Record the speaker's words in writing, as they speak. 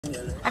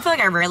I feel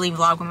like I rarely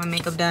vlog with my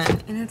makeup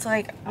done, and it's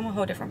like I'm a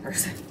whole different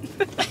person.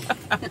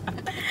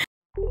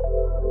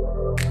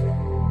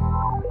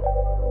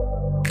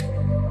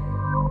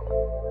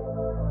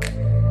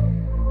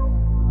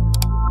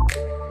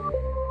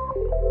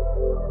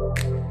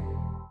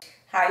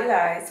 Hi you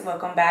guys,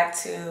 welcome back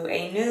to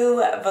a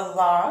new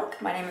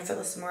vlog. My name is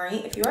Alyssa Marie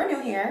if you are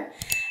new here.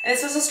 And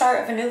this was the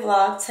start of a new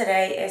vlog.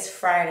 Today is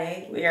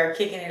Friday. We are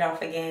kicking it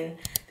off again.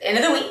 The end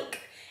of the week.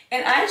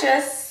 And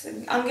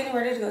I'm getting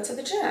ready to go to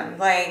the gym.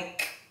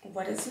 Like,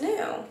 what is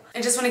new? I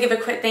just want to give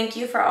a quick thank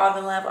you for all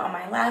the love on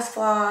my last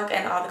vlog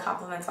and all the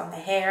compliments on the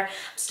hair.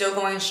 I'm still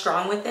going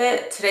strong with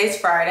it. Today's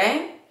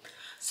Friday.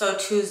 So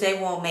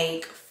Tuesday will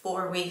make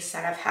 4 weeks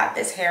that I've had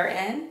this hair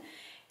in.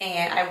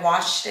 And I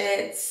washed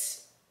it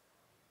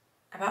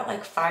about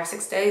like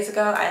 5-6 days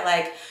ago.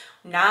 I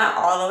not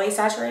all the way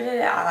saturated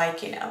it.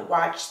 I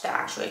watched the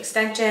actual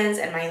extensions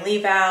and my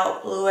leave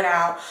out, blew it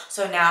out.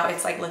 So now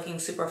it's like looking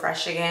super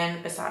fresh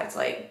again, besides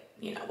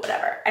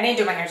whatever. I didn't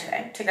do my hair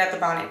today. Took it out the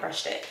bonnet,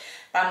 brushed it.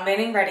 But I'm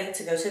getting ready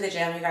to go to the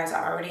gym. You guys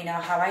already know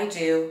how I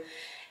do.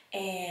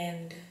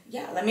 And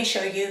yeah, let me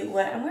show you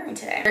what I'm wearing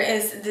today. Here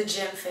is the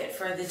gym fit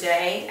for the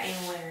day.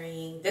 I'm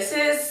wearing,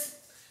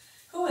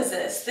 who is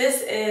this?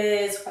 This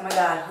is, oh my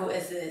God, who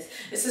is this?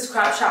 This is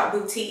Crop Shop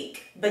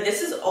Boutique, but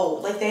this is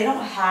old. Like, they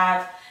don't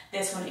have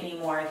this one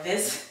anymore.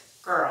 This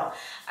girl,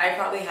 I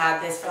probably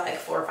had this for like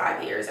 4 or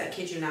 5 years. I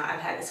kid you not,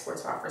 I've had this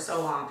sports bra for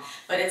so long,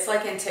 but it's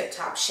like in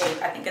tip-top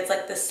shape. I think it's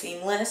like the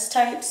seamless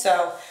type.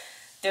 So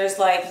there's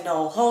like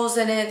no holes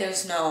in it.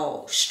 There's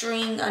no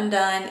string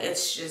undone.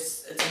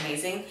 It's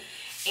amazing.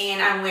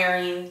 And I'm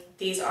wearing,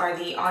 these are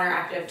the Honor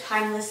Active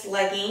Timeless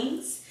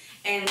leggings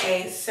in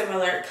a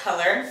similar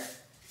color.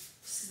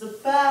 This is the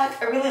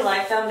back. I really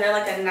like them. They're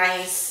like a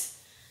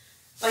nice,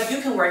 like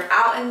you can work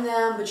out in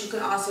them, but you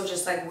can also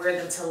just like wear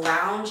them to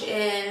lounge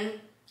in.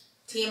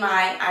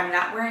 TMI, I'm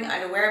not wearing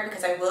underwear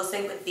because I will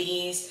say with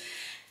these,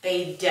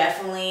 they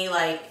definitely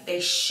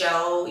they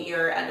show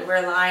your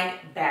underwear line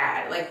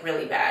bad, like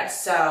really bad.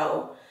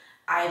 So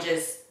I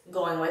just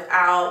going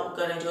without,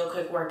 gonna do a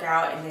quick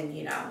workout and then,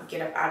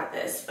 get up out of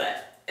this.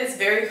 But it's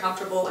very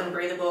comfortable and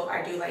breathable.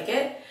 I do like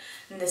it.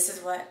 And this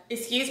is what,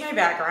 excuse my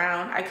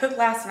background. I cooked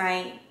last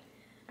night.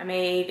 I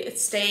made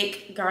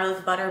steak,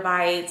 garlic butter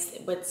bites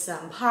with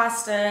some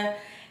pasta,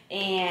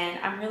 and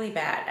I'm really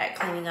bad at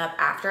cleaning up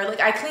after.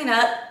 Like, I clean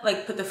up,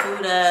 like put the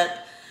food up,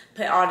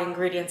 put all the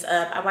ingredients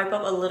up. I wipe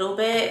up a little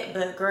bit,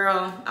 but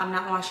girl, I'm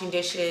not washing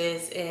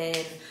dishes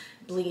and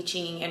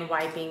bleaching and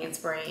wiping and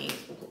spraying.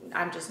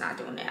 I'm just not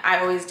doing it. I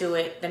always do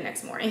it the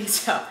next morning,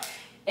 so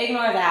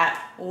ignore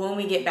that. When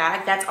we get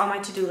back, that's on my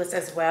to-do list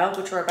as well,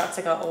 which we're about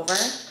to go over.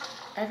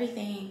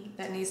 Everything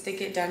that needs to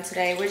get done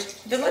today,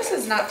 which the list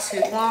is not too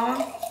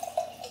long.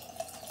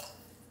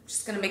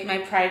 Just gonna make my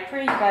Pride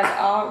pretty. You guys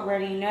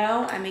already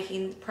know I'm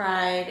making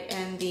Pride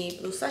in the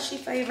blue slushy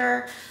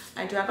flavor.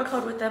 I do have a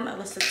code with them,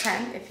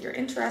 Alyssa10, if you're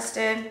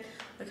interested.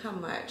 Look how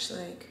much,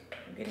 like,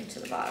 I'm getting to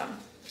the bottom.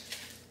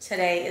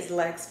 Today is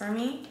legs for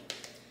me,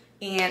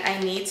 and I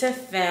need to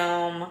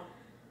film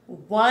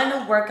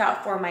one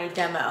workout for my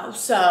demo.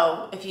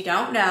 So if you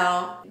don't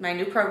know, my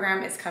new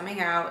program is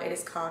coming out. It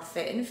is called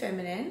Fit and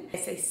Feminine.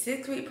 It's a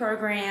 6-week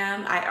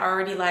program. I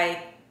already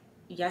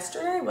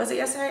yesterday, was it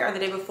yesterday or the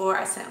day before,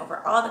 I sent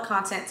over all the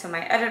content to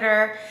my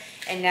editor,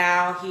 and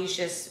now he's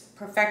just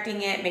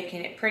perfecting it,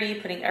 making it pretty,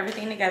 putting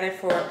everything together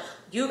for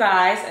you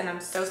guys, and I'm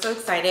so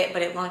excited.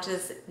 But it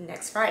launches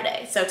next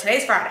Friday. So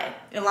today's Friday.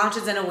 It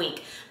launches in a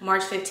week,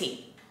 March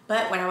 15th.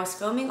 But when I was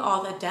filming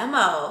all the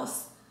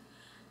demos,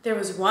 there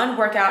was one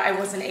workout I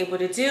wasn't able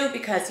to do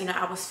because,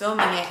 I was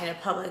filming it in a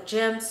public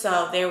gym.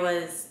 So it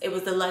was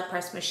the leg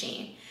press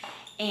machine.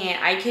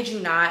 And I kid you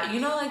not,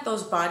 like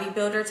those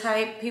bodybuilder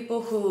type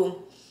people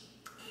who,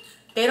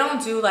 they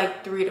don't do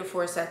like 3 to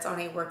 4 sets on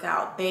a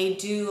workout. They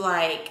do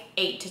like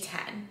 8 to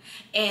 10.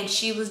 And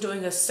she was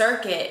doing a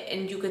circuit,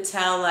 and you could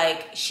tell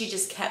like she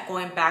just kept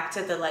going back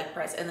to the leg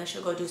press, and then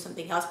she'll go do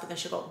something else, but then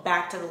she'll go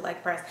back to the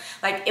leg press.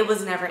 Like, it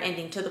was never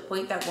ending, to the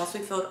point that once we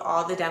filled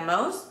all the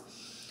demos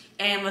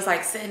and was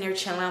like sitting there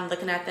chilling,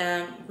 looking at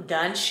them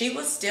done, she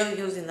was still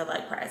using the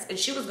leg press and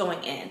she was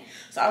going in.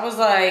 So I was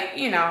like,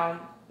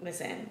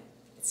 listen,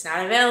 it's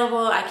not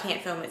available. I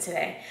can't film it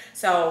today.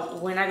 So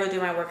when I go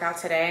do my workout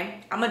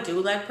today, I'm gonna do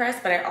leg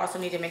press, but I also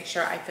need to make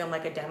sure I film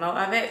like a demo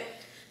of it,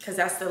 because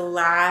that's the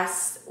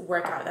last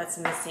workout that's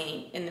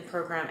missing in the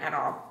program at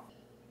all.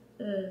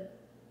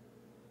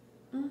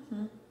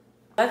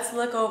 Let's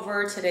look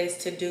over today's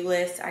to-do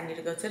list. I need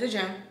to go to the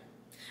gym.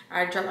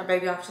 I dropped my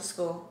baby off to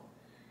school.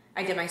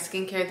 I did my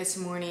skincare this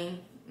morning.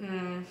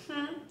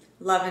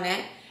 Loving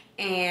it.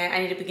 And I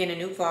need to begin a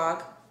new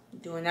vlog. I'm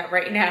doing that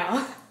right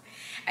now.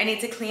 I need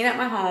to clean up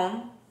my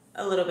home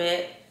a little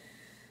bit.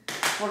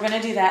 We're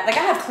gonna do that. Like,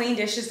 I have clean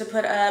dishes to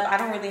put up. I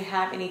don't really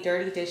have any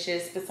dirty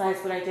dishes besides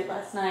what I did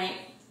last night.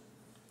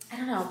 I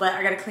don't know, but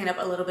I gotta clean up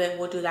a little bit.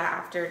 We'll do that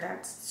after.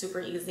 That's super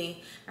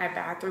easy. My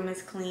bathroom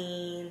is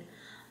clean.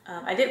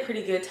 I did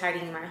pretty good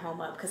tidying my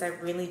home up because I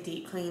really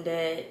deep cleaned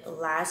it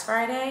last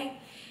Friday.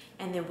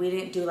 and then we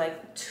didn't do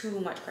like too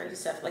much crazy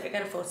stuff. Like I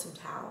gotta fold some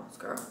towels,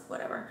 girl,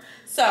 whatever.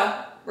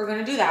 So we're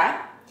gonna do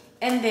that.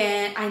 And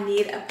then I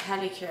need a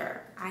pedicure.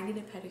 I need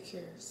a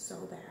pedicure so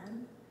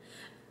bad.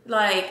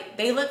 Like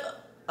they look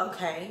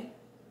okay,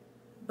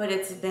 but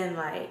it's been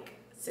like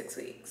 6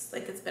 weeks.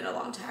 Like it's been a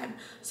long time.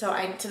 So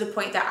to the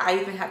point that I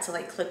even had to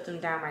like clip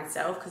them down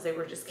myself because they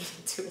were just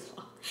getting too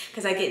long.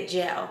 Because I get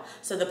gel.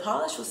 So the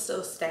polish will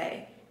still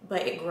stay,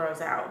 but it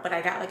grows out. But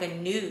I got like a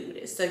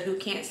nude, so you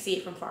can't see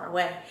it from far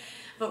away.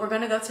 But we're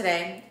gonna go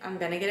today. I'm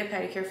gonna get a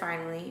pedicure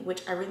finally,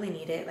 which I really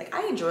need it. Like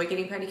I enjoy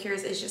getting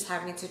pedicures. It's just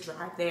having to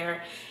drive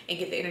there and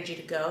get the energy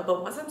to go.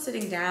 But once I'm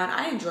sitting down,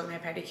 I enjoy my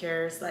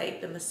pedicures,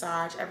 like the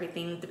massage,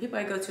 everything. The people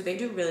I go to, they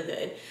do really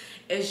good.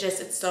 It's just,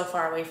 it's so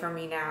far away from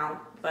me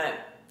now, but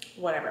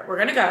whatever. We're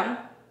gonna go.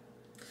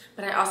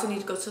 But I also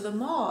need to go to the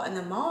mall, and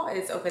the mall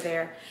is over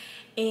there.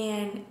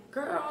 And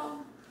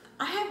girl,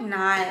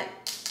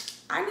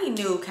 I need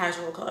new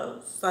casual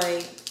clothes.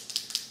 Like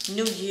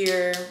new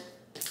year,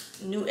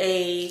 new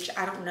age,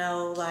 I don't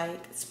know,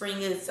 like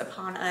spring is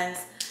upon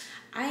us.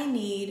 I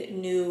need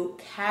new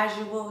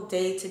casual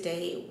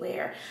day-to-day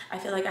wear. I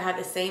feel like I have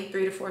the same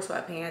 3 to 4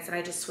 sweatpants and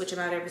I just switch them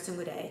out every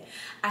single day.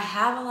 I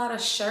have a lot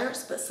of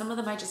shirts, but some of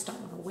them I just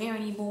don't want to wear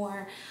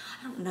anymore.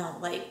 I don't know,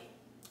 like,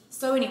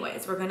 so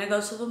anyways, we're gonna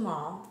go to the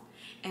mall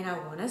and I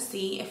want to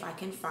see if I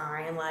can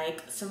find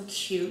like some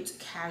cute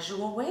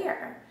casual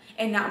wear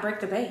and not break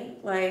the bank.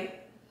 Like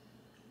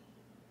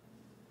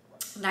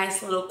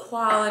nice little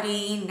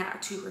quality,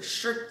 not too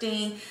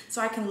restricting, so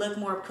I can look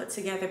more put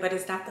together, but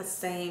it's not the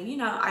same. You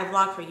know, I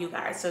vlog for you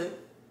guys, so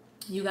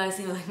you guys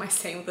see like my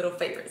same little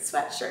favorite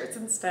sweatshirts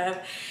and stuff,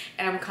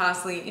 and I'm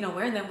constantly, you know,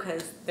 wearing them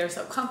because they're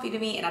so comfy to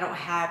me, and I don't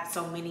have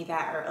so many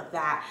that are of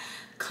that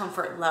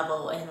comfort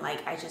level, and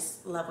like I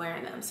just love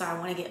wearing them, so I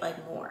want to get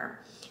like more.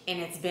 And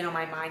it's been on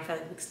my mind for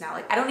like weeks now.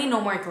 Like I don't need no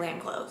more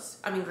glam clothes.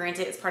 I mean,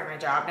 granted, it's part of my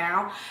job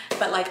now,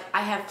 but like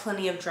I have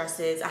plenty of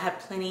dresses. I have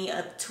plenty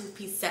of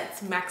 2-piece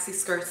sets, maxi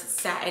skirts,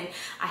 satin.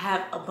 I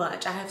have a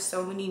bunch. I have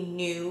so many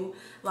new,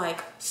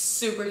 like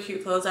super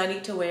cute clothes I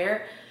need to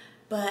wear.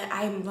 But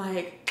I'm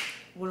like,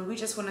 when we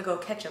just want to go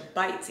catch a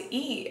bite to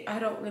eat, I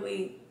don't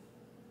really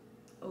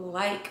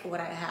like what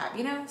I have,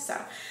 you know? So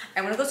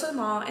I want to go to the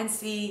mall and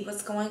see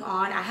what's going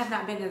on. I have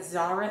not been to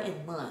Zara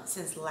in months,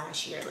 since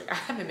last year. Like I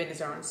haven't been to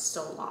Zara in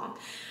so long,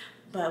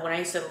 but when I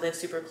used to live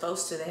super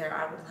close to there,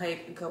 I would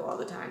like go all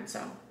the time.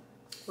 So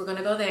we're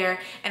gonna go there,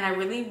 and I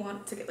really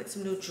want to get like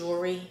some new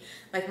jewelry,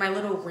 like my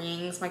little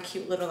rings, my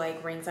cute little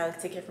like rings I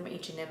like to get from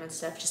H&M and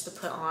stuff, just to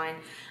put on.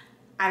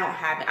 I don't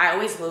have it. I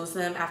always lose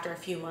them after a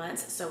few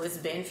months. So it's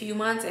been a few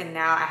months and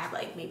now I have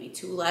like maybe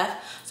 2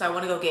 left. So I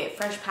want to go get a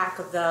fresh pack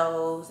of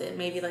those and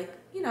maybe like,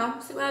 you know,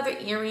 see what other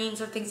earrings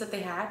or things that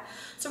they have.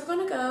 So we're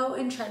going to go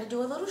and try to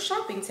do a little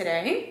shopping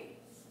today.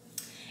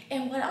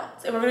 And what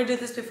else? And we're going to do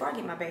this before I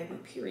get my baby,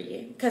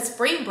 period. Because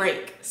spring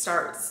break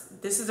starts.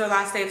 This is their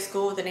last day of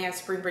school. Then they have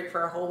spring break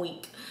for a whole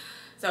week.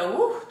 So,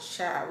 woo,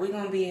 child, we're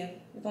gonna be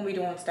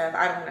doing stuff.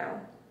 I don't know.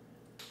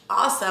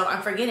 Also,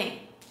 I'm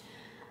forgetting.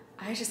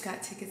 I just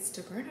got tickets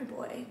to Burna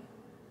Boy.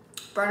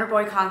 Burna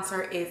Boy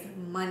concert is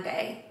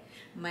Monday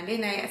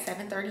night at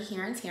 7:30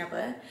 here in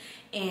Tampa,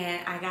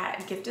 and I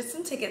got gifted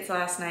some tickets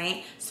last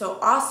night. So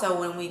also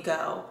when we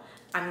go,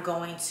 I'm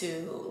going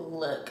to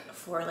look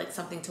for like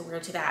something to wear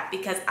to that,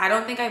 because I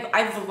don't think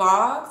I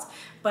vlogged,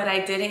 but I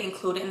didn't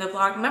include it in the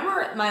vlog.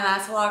 Remember my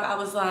last vlog? I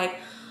was like,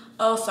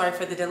 oh, sorry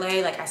for the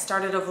delay. Like I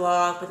started a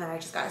vlog, but then I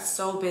just got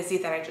so busy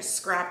that I just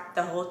scrapped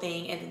the whole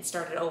thing and then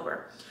started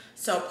over.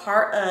 So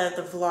part of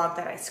the vlog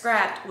that I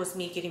scrapped was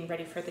me getting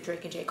ready for the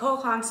Drake and J. Cole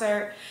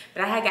concert,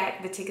 but I had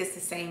got the tickets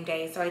the same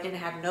day, so I didn't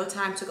have no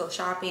time to go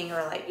shopping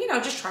or like, you know,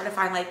 just try to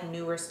find like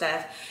newer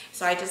stuff.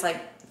 So I just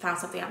like found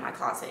something out of my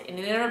closet, and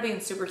it ended up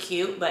being super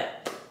cute,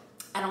 but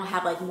I don't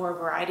have like more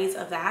varieties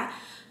of that.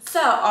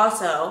 So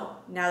also,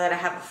 now that I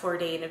have a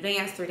 4-day in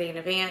advance, 3-day in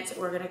advance,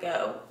 we're gonna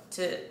go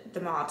to the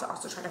mall to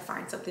also try to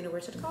find something to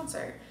wear to the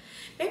concert.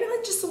 Maybe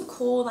like just some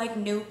cool like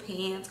new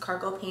pants,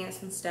 cargo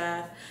pants and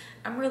stuff.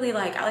 I'm really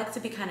like, I like to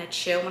be kind of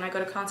chill when I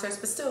go to concerts,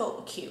 but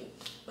still cute.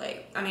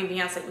 Like, I mean,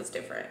 Beyonce was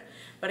different,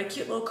 but a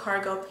cute little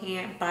cargo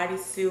pant,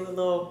 bodysuit, a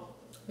little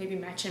maybe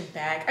matching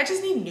bag. I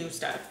just need new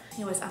stuff.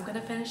 Anyways, I'm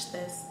gonna finish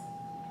this.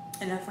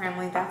 Enough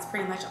rambling. That's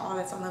pretty much all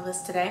that's on the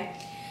list today.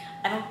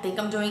 I don't think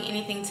I'm doing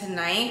anything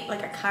tonight.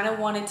 Like I kind of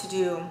wanted to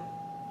do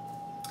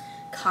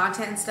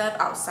content and stuff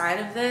outside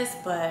of this,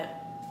 but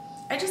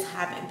I just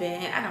haven't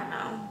been. I don't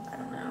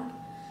know,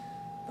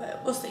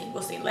 but we'll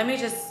see. Let me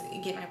just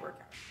get my workout.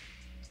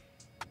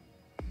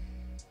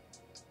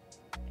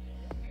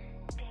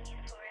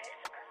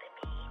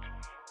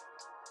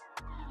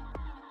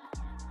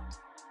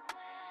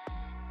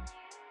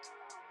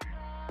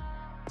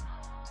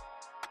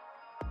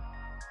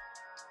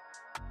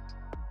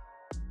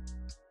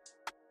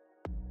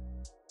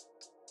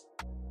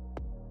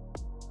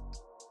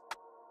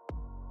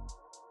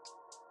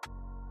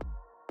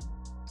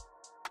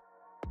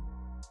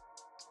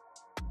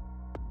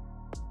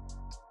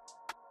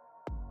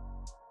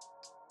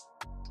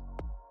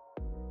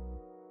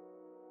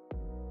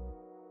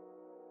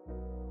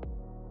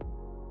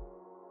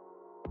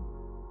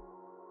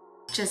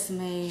 Just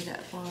made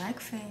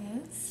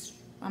breakfast.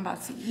 I'm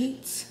about to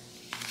eat,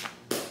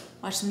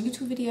 watch some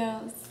YouTube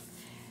videos,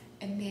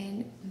 and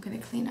then I'm gonna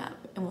clean up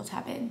and we'll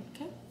tap in,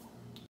 okay?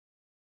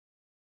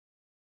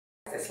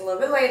 It's a little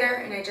bit later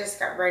and I just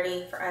got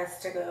ready for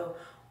us to go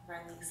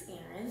run these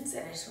errands,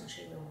 and I just want to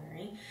show you what I'm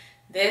wearing.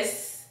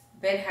 This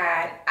Ben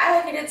had, I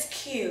like it, it's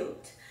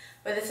cute,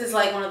 but this is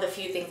like one of the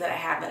few things that I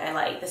have that I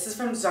like. This is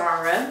from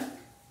Zara,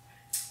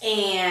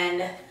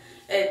 and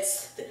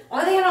it's the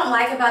only thing I don't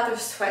like about their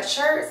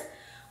sweatshirts,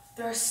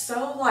 they're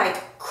so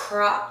like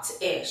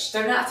cropped-ish.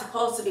 They're not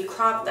supposed to be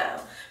cropped though,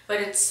 but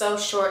it's so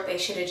short they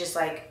should have just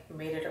like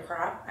made it a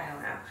crop. I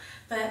don't know.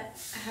 But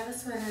I have a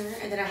sweater,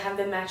 and then I have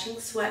the matching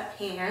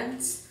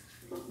sweatpants.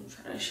 I'm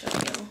trying to show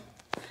you.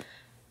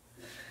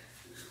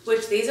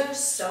 Which these are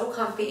so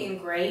comfy and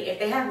great. If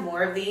they have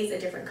more of these in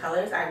different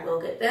colors, I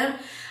will get them.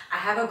 I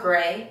have a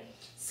gray.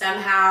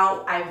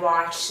 Somehow I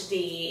washed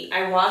the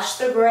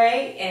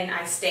gray and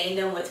I stained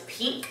them with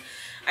pink.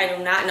 I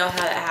do not know how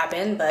that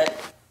happened,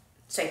 but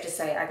safe to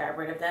say I got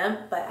rid of them,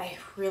 but I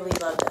really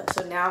love them.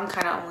 So now I'm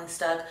kind of only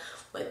stuck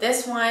with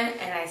this one,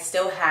 and I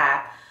still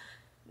have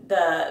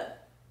the,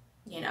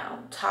 you know,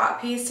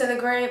 top piece to the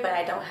gray, but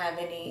I don't have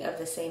any of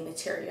the same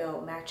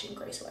material matching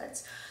gray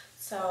sweats.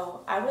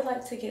 So I would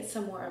like to get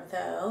some more of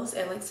those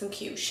and like some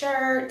cute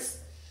shirts,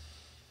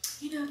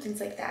 you know, things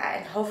like that.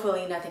 And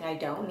hopefully nothing I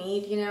don't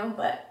need, you know,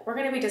 but we're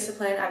going to be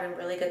disciplined. I've been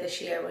really good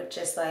this year with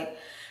just like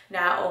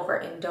not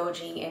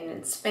overindulging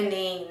in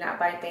spending, not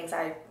buying things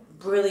I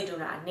really do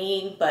not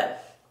need,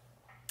 but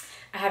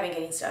I have been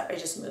getting stuff. I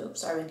just moved,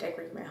 so I've been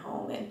decorating my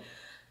home and,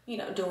 you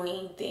know,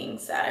 doing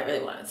things that I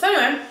really wanted. So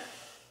anyway,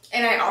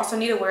 and I also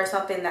need to wear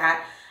something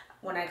that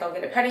when I go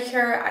get a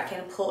pedicure, I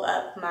can pull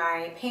up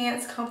my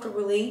pants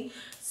comfortably.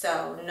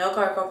 So no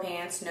cargo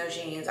pants, no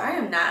jeans. I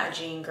am not a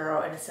jean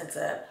girl in the sense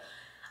of,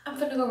 I'm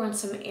gonna go run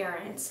some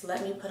errands,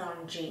 let me put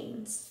on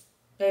jeans.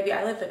 Baby,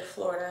 I live in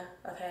Florida,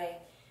 okay?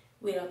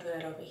 We don't do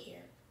that over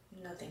here.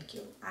 No, thank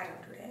you. I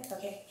don't do that,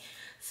 okay?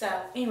 So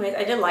anyways,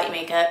 I did light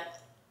makeup,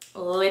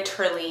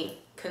 literally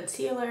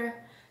concealer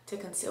to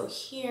conceal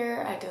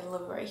here. I did a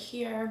little right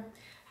here.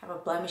 I have a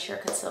blemisher,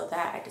 conceal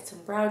that. I did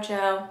some brow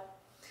gel,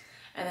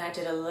 and then I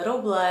did a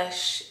little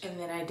blush, and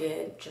then I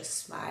did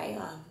just my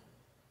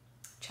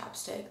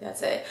chapstick.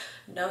 That's it.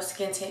 No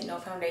skin tint, no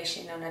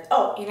foundation, no nothing.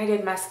 Oh, and I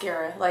did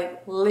mascara.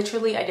 Like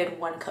literally I did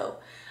one coat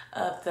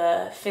of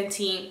the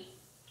Fenty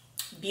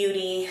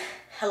Beauty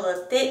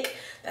Hella Thick.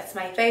 That's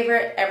my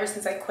favorite ever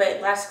since I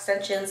quit lash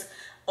extensions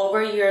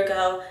over a year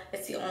ago.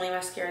 It's the only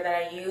mascara that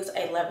I use.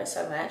 I love it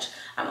so much.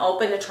 I'm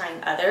open to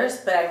trying others,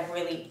 but I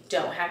really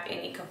don't have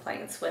any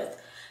complaints with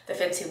the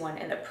Fenty one,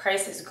 and the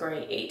price is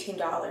great,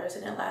 $18,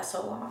 and it lasts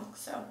so long.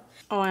 So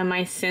oh, and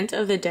my scent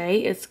of the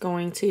day is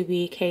going to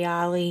be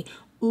Kayali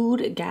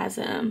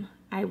Oudgasm.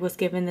 I was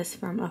given this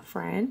from a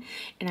friend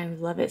and I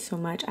love it so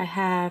much. I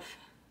have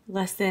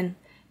less than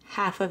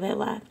half of it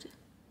left.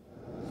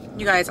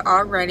 You guys,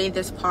 already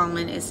this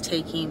pollen is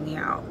taking me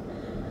out.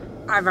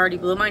 I've already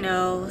blew my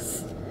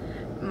nose.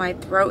 My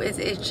throat is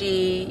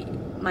itchy.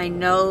 My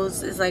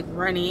nose is like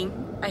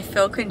running. I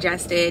feel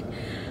congested.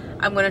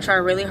 I'm gonna try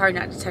really hard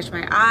not to touch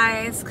my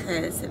eyes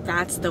because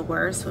that's the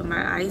worst when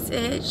my eyes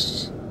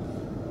itch.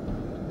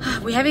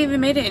 We haven't even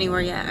made it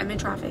anywhere yet. I'm in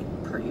traffic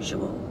per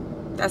usual.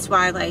 That's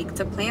why, like,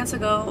 to plan to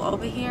go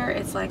over here,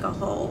 it's like a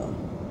whole,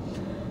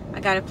 I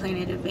gotta plan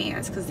in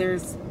advance because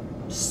there's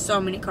so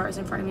many cars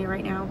in front of me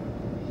right now.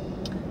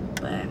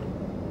 But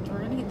we're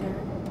gonna get there.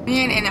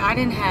 Man, and I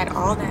didn't had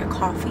all that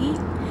coffee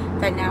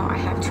that now I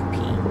have to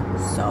pee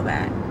so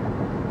bad.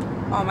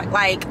 Oh my,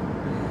 like,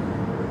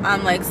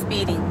 I'm like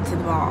speeding to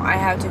the mall. I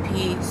have to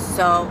pee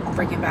so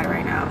freaking bad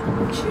right now.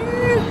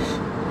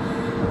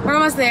 Jeez. We're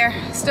almost there.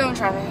 Still in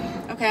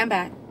traffic. Okay, I'm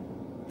back.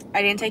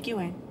 I didn't take you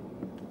in.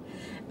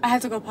 I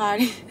had to go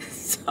potty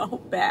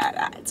so bad.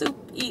 I had to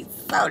pee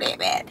so damn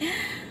bad.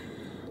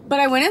 But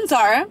I went in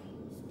Zara.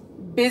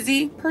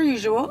 Busy per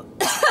usual.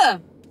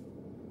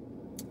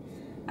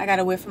 I got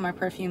a whiff of my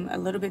perfume a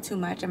little bit too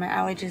much, and my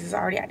allergies is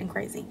already acting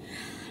crazy.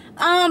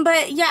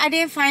 But yeah, I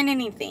didn't find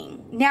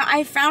anything. Now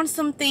I found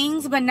some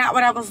things, but not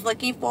what I was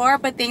looking for,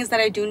 but things that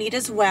I do need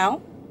as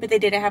well, but they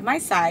didn't have my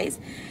size.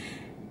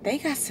 They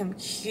got some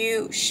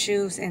cute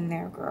shoes in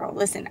there, girl.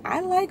 Listen,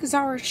 I like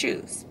Zara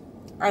shoes.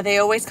 Are they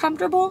always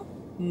comfortable?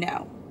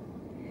 No.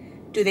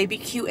 Do they be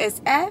cute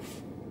as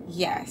F?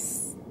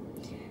 Yes.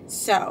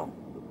 So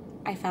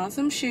I found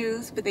some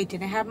shoes, but they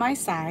didn't have my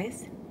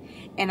size,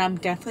 and I'm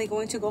definitely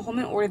going to go home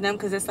and order them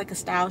because it's like a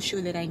style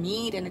shoe that I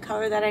need and the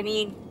color that I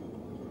need,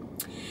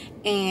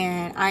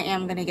 and I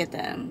am gonna get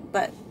them,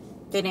 but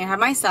they didn't have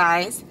my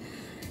size.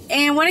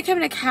 And when it came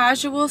to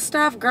casual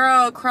stuff,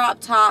 girl, crop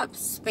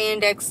tops,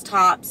 spandex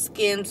tops,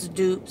 skims,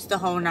 dupes, the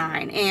whole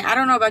nine. And I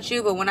don't know about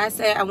you, but when I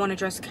say I want to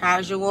dress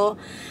casual,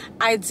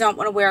 I don't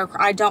want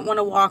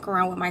to walk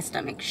around with my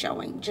stomach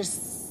showing.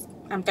 Just,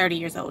 I'm 30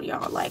 years old,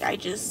 y'all. Like, I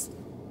just,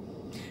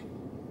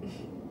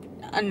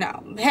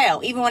 no.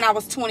 Hell, even when I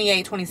was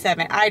 28,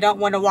 27, I don't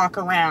want to walk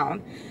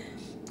around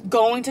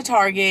going to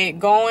Target,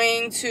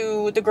 going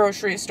to the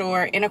grocery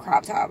store in a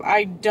crop top.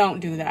 I don't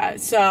do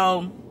that.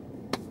 So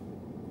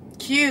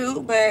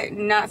cute, but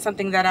not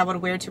something that I would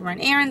wear to run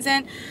errands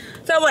in.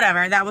 So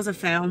whatever, that was a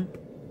fail.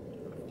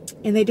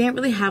 And they didn't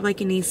really have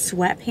like any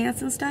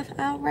sweatpants and stuff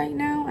out right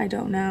now. I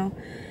don't know.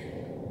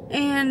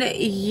 And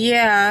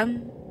yeah,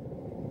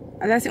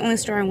 that's the only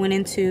store I went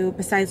into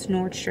besides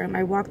Nordstrom.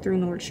 I walked through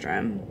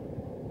Nordstrom.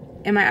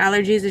 And my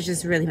allergies is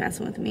just really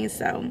messing with me.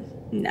 So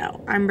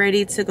no, I'm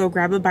ready to go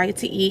grab a bite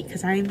to eat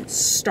because I'm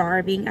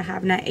starving. I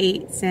have not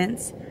ate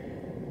since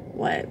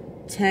what,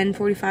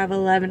 10:45,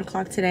 11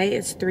 o'clock today.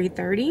 It's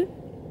 3:30.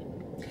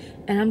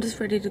 And I'm just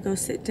ready to go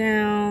sit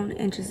down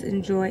and just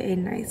enjoy a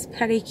nice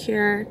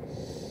pedicure.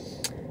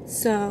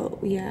 So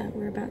yeah,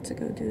 we're about to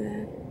go do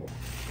that.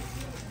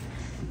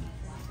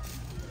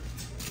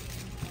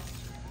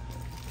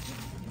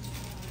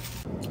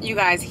 You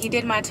guys, he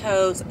did my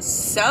toes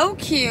so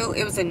cute.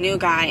 It was a new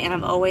guy, and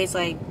I'm always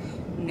like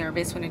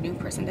nervous when a new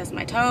person does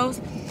my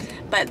toes.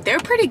 But they're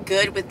pretty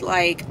good with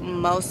like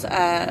most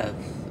of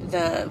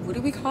the, what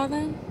do we call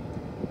them?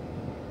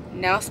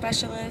 Nail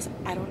specialists?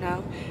 I don't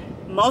know.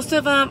 Most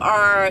of them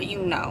are, you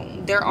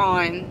know,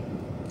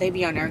 they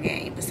be on their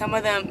game. But some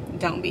of them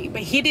don't be.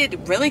 But he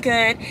did really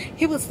good.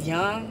 He was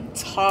young,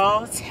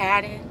 tall,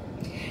 tatted.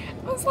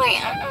 I was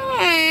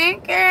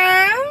like,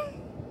 girl.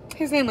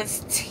 His name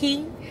was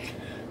T.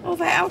 I was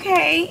like,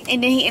 okay.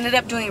 And then he ended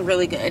up doing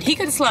really good. He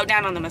could have slowed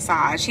down on the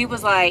massage. He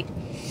was like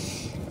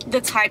the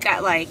type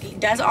that like he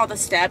does all the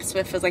steps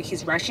but feels like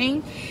he's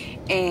rushing.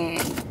 And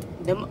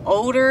the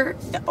older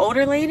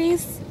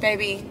ladies,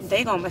 baby,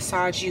 they gonna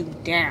massage you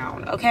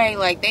down, okay?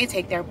 Like they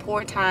take their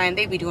poor time.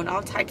 They be doing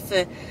all types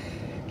of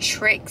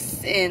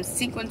tricks and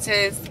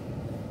sequences.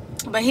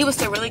 But he was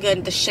still really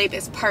good. The shape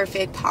is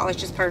perfect.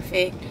 Polish is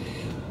perfect.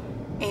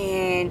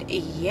 And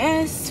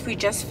yes, we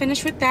just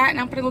finished with that. And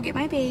I'm gonna go get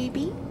my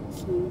baby.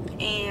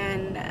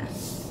 And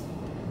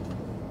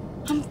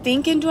I'm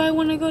thinking, do I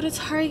want to go to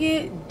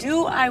Target?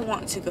 Do I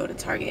want to go to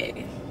Target?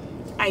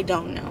 I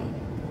don't know.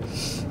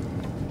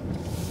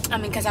 I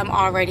mean, because I'm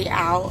already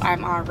out.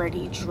 I'm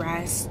already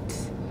dressed.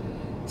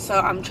 So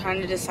I'm trying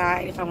to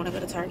decide if I want to go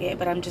to Target.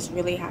 But I'm just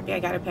really happy I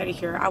got a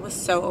pedicure. I was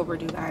so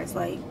overdue, guys.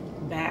 Like,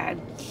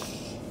 bad.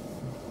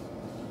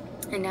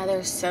 And now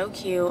they're so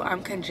cute.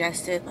 I'm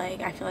congested.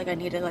 Like, I feel like I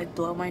need to, like,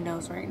 blow my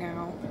nose right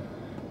now.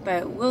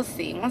 But we'll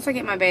see. Once I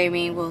get my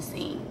baby, we'll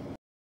see.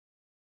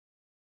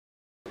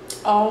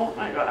 Oh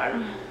my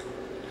god.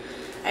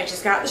 I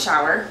just got the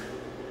shower.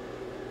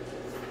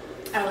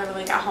 I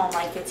literally got home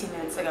like 15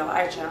 minutes ago.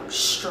 I jumped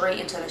straight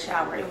into the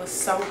shower. It was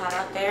so hot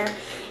out there.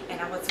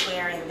 And I was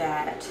wearing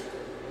that,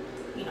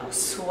 you know,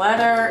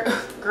 sweater.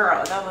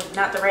 Girl, that was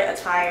not the right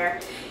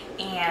attire.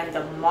 And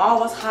the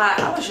mall was hot.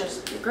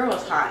 The girl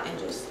was hot and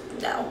just,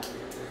 no.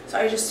 So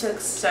I just took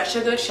such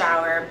a good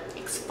shower.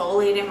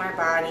 Exfoliated my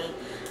body.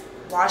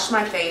 Washed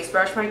my face,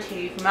 brushed my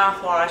teeth,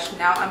 mouthwash.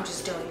 Now I'm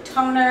just doing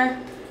toner.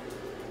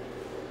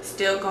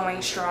 Still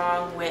going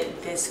strong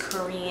with this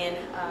Korean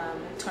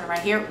toner right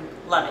here.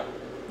 Love it.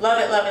 Love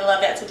it, love it,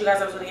 love it. I told you guys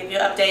I was going to give you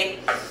an update.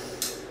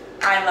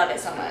 I love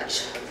it so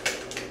much.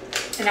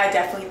 And I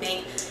definitely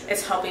think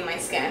it's helping my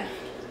skin.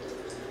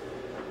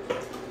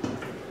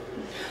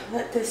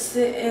 Let this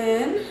sit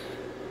in.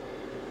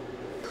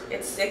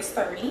 It's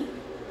 6:30.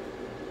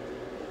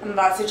 I'm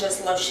about to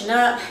just lotion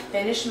up,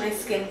 finish my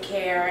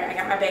skincare. I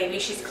got my baby,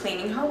 she's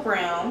cleaning her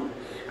room.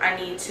 I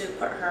need to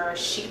put her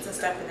sheets and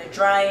stuff in the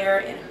dryer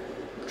and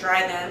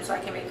dry them so I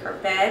can make her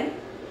bed.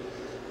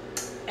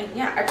 And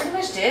yeah, I pretty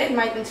much did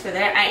my things for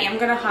that. I am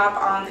gonna hop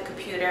on the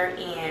computer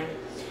and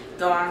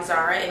go on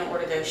Zara and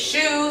order those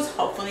shoes.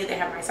 Hopefully they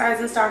have my size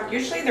in stock.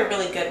 Usually they're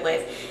really good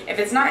with, if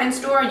it's not in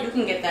store, you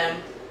can get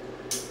them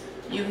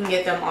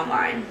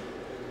online.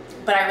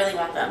 But I really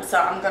want them, so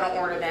I'm gonna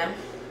order them.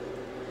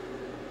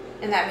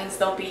 And that means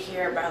they'll be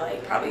here by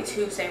like probably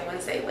Tuesday,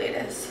 Wednesday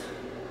latest.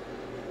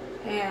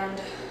 And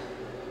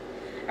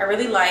I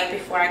really like,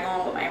 before I go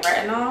on with my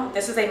retinol,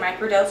 this is a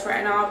microdose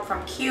retinol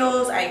from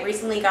Kiehl's. I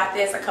recently got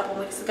this a couple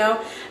weeks ago.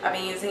 I've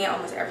been using it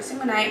almost every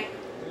single night.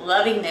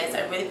 Loving this.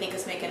 I really think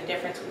it's making a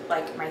difference with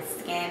like my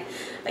skin,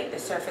 like the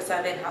surface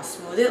of it and how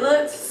smooth it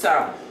looks.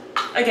 So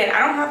again, I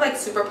don't have like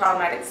super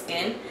problematic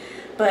skin,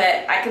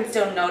 but I can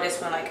still notice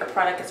when like a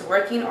product is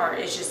working or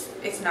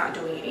it's not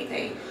doing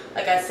anything.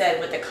 Like I said,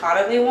 with the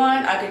Caudalie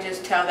one, I could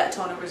just tell that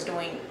toner was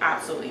doing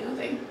absolutely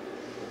nothing.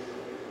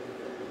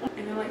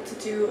 And I like to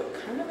do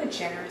kind of a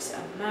generous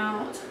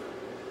amount.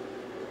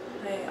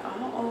 Lay it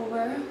all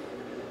over.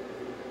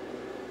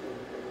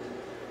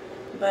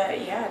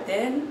 But yeah,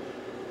 then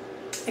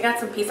I got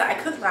some pizza. I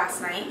cooked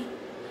last night.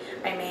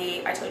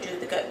 I told you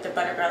the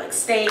butter garlic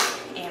steak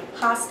and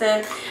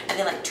pasta. And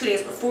then like 2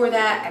 days before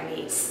that, I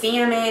made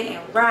salmon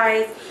and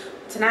rice.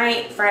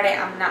 Tonight, Friday,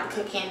 I'm not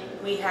cooking.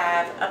 We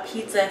have a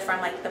pizza from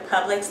like the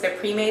Publix. They're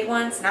pre-made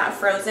ones, not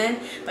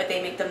frozen, but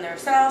they make them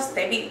themselves.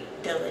 They be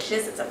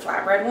delicious. It's a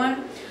flatbread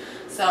one.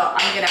 So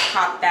I'm gonna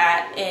pop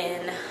that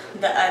in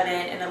the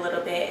oven in a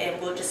little bit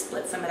and we'll just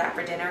split some of that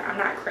for dinner. I'm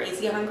not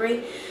crazy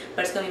hungry,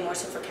 but it's gonna be more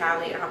so for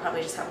Callie and I'll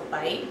probably just have a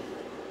bite.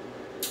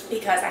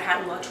 because I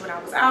had lunch when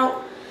I was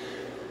out.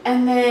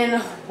 And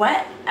then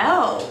what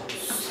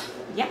else?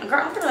 Yeah,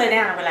 girl, I'm gonna lay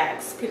down and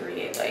relax,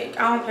 period. Like,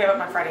 I don't play about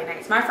my Friday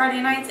nights. My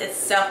Friday nights is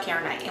self-care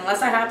night.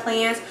 Unless I have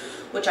plans,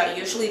 which I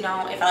usually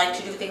don't. If I like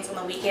to do things on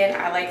the weekend,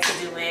 I like to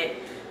do it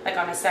like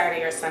on a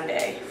Saturday or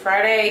Sunday.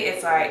 Friday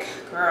is like,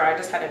 girl, I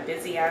just had a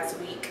busy ass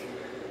week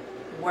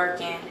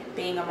working,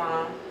 being a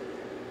mom,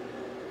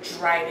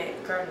 driving,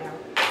 girl, no.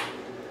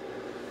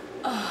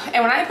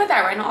 And when I put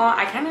that retinol on,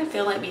 I kind of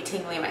feel like be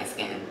tingling in my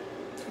skin.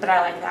 But I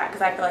like that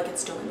because I feel like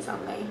it's doing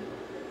something.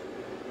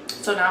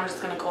 So now I'm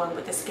just going to go in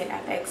with the Skin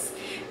FX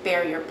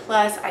Barrier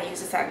Plus. I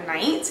use this at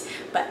night,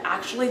 but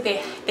actually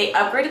they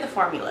upgraded the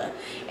formula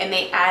and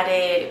they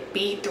added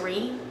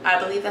B3.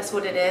 I believe that's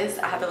what it is.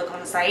 I have to look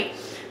on the site.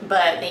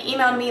 But they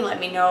emailed me, let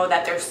me know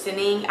that they're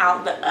sending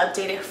out the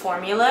updated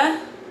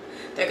formula.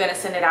 They're going to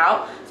send it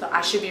out. So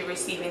I should be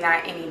receiving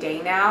that any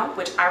day now,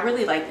 which I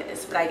really like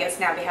this. But I guess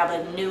now they have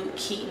a new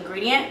key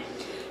ingredient.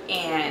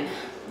 And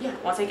yeah,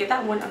 once I get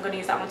that one, I'm going to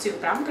use that one too.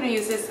 But I'm going to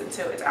use this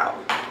until it's out.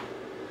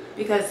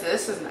 Because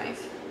this is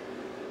nice.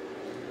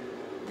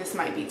 This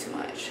might be too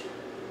much.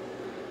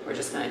 We're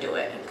just gonna do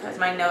it because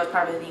my nose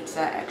probably needs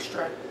that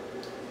extra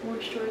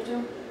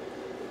moisturizer.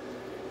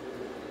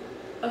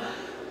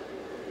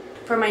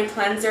 For my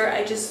cleanser,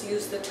 I just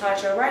use the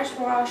Tatcha Rice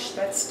Wash.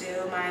 That's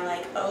still my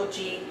like OG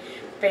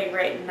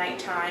favorite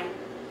nighttime.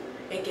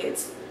 It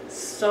gets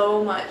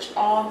so much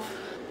off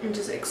and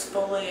just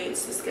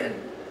exfoliates the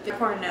skin. My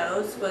poor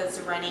nose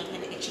was running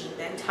and itching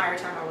the entire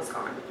time I was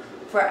gone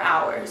for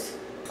hours.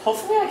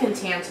 Hopefully I can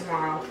tan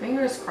tomorrow.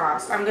 Fingers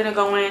crossed. I'm gonna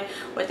go in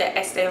with the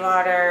Estee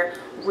Lauder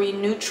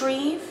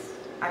Renutrieve.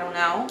 I don't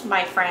know.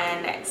 My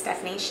friend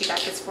Stephanie, she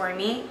got this for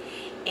me,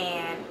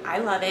 and I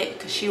love it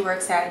because she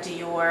works at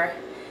Dior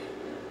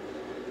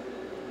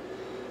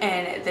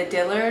and the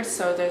Dillard.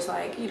 So there's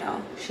like, you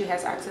know, she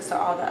has access to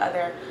all the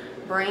other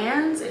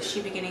brands, and she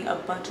be getting a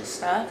bunch of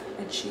stuff,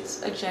 and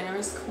she's a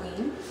generous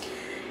queen.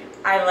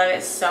 I love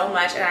it so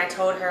much, and I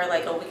told her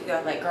like a week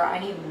ago, like, girl, I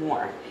need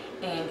more.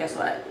 And guess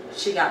what?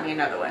 She got me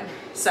another one.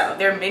 So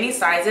they're mini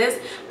sizes,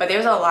 but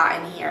there's a lot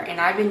in here. And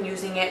I've been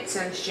using it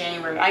since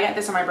January. I got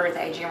this on my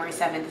birthday, January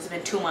 7th. It's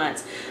been 2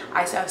 months.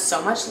 I still have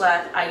so much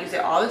left. I use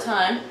it all the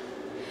time.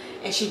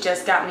 And she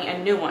just got me a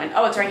new one.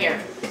 Oh, it's right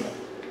here.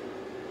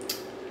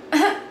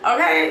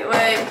 Okay,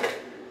 like,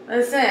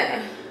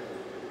 listen.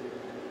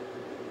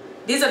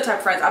 These are the type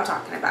of friends I'm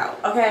talking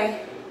about,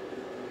 okay?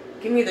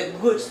 Give me the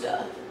good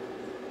stuff.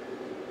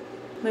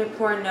 My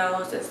poor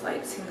nose is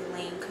like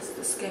tingling because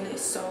the skin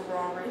is so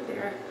raw right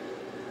there.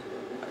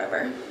 Whatever.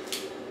 And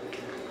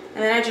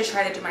then I just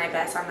try to do my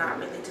best. I'm not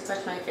really to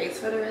touch my face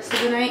for the rest of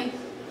the night,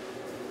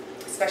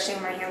 especially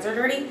when my hands are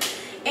dirty.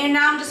 And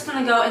now I'm just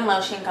gonna go and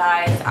lotion,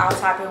 guys. I'll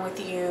tap in with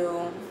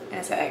you in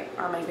a sec,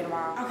 or maybe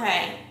tomorrow.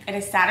 Okay, it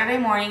is Saturday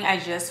morning. I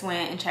just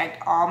went and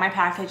checked all my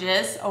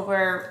packages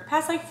over the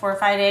past like 4 or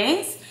 5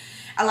 days.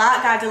 A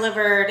lot got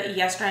delivered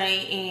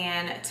yesterday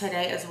and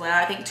today as well.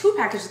 I think 2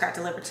 packages got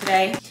delivered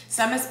today.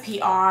 Some is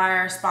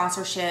PR,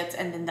 sponsorships,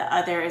 and then the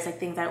other is like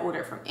things I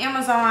ordered from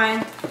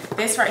Amazon.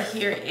 This right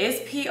here is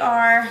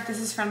PR. This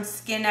is from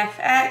Skin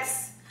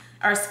FX,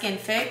 or Skin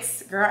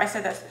Fix. Girl, I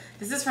said that.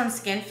 This is from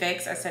Skin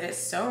Fix. I said it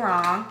so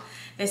wrong.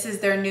 This is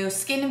their new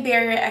Skin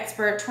Barrier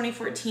Expert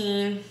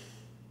 2014.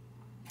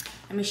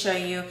 Let me show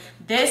you.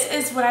 This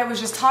is what I was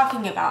just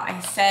talking about. I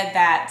said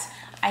that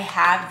I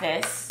have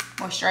this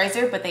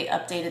moisturizer, but they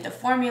updated the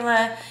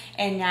formula,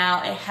 and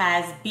now it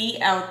has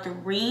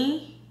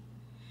BL3,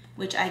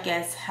 which I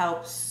guess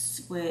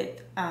helps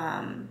with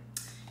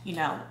you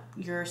know,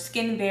 your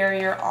skin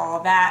barrier,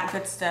 all that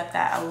good stuff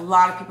that a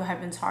lot of people have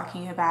been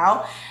talking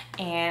about.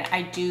 And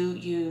I do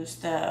use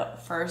the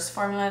first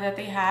formula that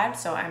they had,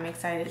 so I'm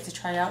excited to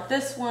try out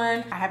this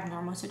one. I have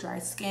normal to dry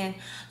skin,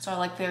 so I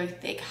like very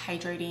thick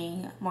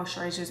hydrating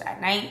moisturizers at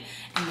night,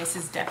 and this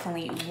is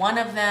definitely one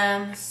of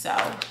them. So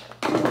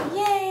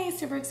yay,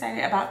 super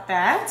excited about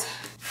that.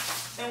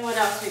 And what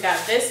else we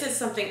got? This is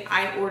something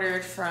I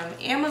ordered from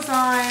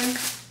Amazon.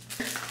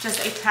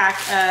 Just a pack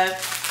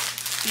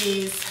of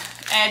these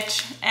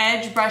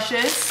edge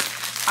brushes.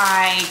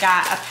 I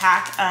got a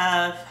pack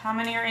of, how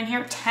many are in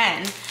here?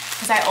 10,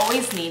 because I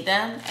always need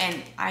them,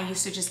 and I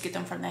used to just get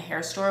them from the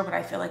hair store, but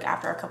I feel like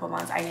after a couple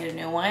months I need a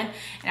new one,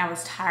 and I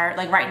was tired.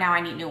 Like right now I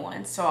need new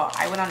ones, so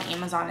I went on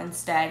Amazon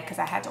instead because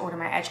I had to order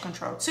my edge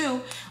control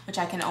too, which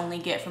I can only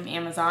get from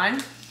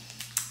Amazon.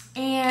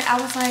 And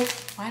I was like,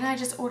 why not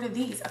just order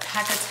these, a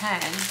pack of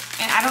 10?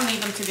 And I don't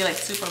need them to be like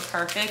super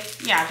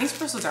perfect. Yeah, these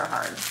bristles are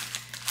hard.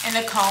 And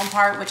the comb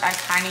part, which I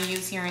kind of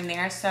use here and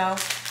there, so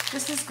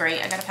this is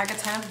great. I got a pack of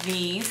 10 of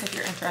these. If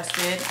you're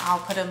interested, I'll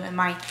put them in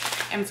my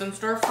Amazon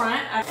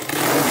storefront.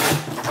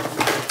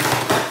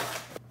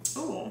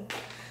 Ooh,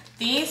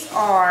 these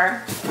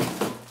are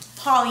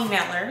poly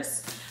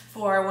mailers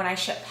for when I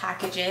ship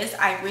packages.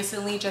 I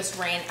recently just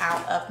ran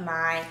out of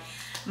my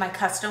my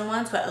custom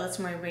ones with Alyssa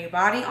Marie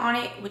Body on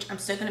it, which I'm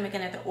still gonna make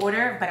another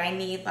order, but I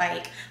need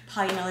like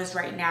polymailers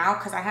right now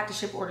because I have to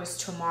ship orders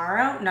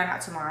tomorrow. No,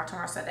 not tomorrow,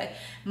 tomorrow's Sunday,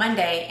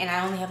 Monday, and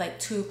I only have like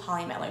 2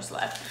 polymailers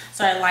left.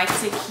 So I like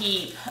to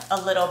keep a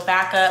little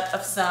backup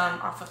of some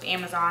off of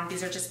Amazon.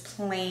 These are just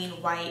plain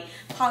white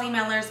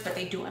polymailers, but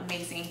they do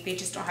amazing. They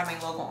just don't have my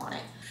logo on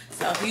it.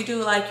 So if you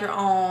do like your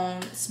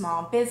own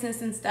small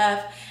business and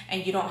stuff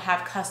and you don't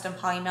have custom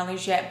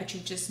polymailers yet, but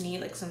you just need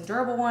like some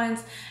durable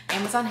ones,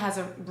 Amazon has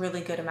a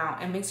really good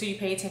amount, and make sure you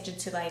pay attention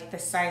to like the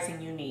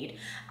sizing you need.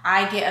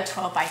 I get a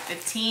 12 by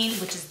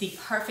 15, which is the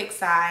perfect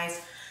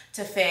size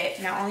to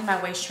fit not only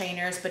my waist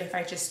trainers, but if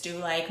I just do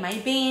like my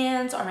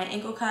bands or my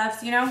ankle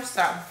cuffs, you know.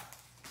 So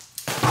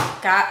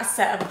got a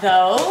set of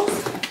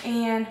those,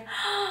 and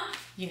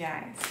you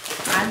guys,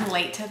 I'm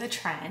late to the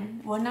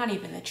trend. Well, not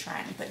even the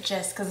trend, but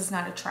just because it's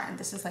not a trend.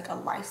 This is like a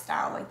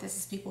lifestyle. Like this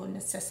is people's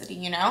necessity,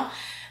 you know?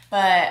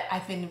 But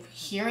I've been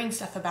hearing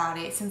stuff about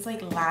it since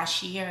like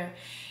last year.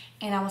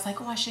 And I was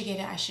like, oh, I should get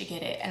it. I should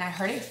get it. And I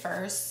heard it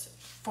first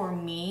for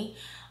me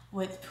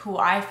with who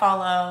I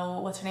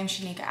follow. What's her name?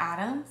 Shanika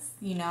Adams,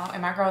 you know?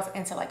 And my girl's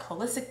into like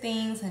holistic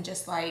things and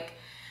just like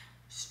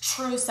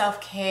true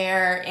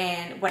self-care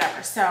and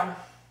whatever. So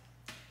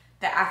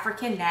the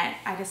African net,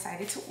 I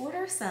decided to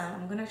order some.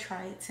 I'm gonna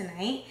try it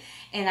tonight.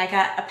 And I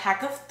got a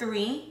pack of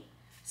 3.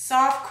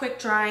 Soft, quick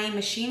drying,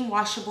 machine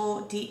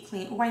washable, deep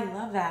clean. Oh, I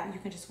love that. You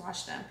can just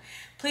wash them.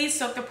 Please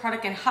soak the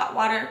product in hot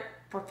water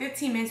for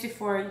 15 minutes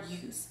before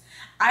use.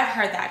 I've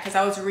heard that because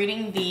I was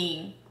reading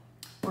the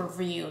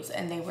reviews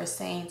and they were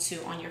saying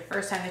to, on your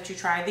first time that you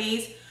try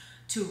these,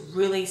 to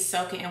really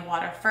soak it in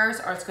water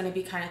first, or it's gonna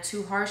be kind of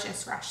too harsh and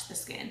scratch the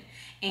skin.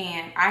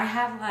 And I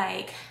have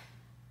like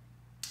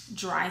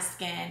dry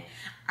skin.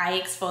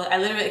 I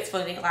literally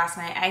exfoliated last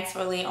night. I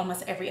exfoliate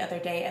almost every other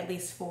day, at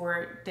least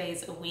 4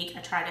 days a week.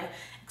 I try to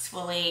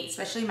exfoliate,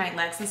 especially my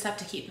legs and stuff,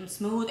 to keep them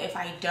smooth. If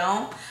I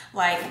don't,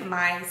 like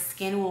my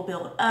skin will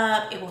build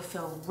up, it will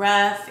feel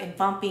rough and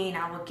bumpy, and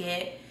I will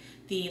get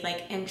the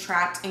like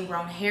entrapped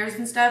ingrown hairs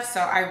and stuff. So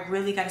I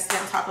really got to stay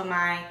on top of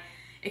my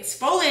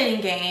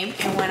exfoliating game.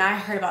 And when I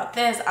heard about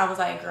this, I was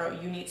like, girl,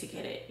 you need to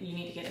get it. You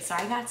need to get it. So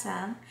I got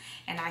some,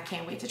 and I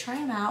can't wait to try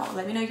them out.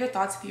 Let me know your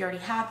thoughts if you already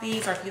have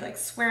these, or if you like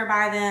swear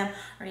by them,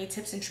 or any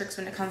tips and tricks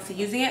when it comes to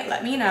using it.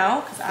 Let me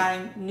know, because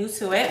I'm new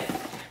to it,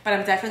 but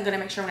I'm definitely going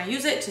to make sure when I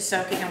use it to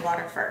soak it in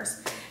water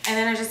first. And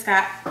then I just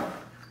got,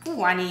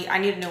 ooh, I need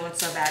a new one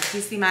so bad. If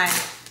you see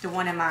the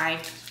one in my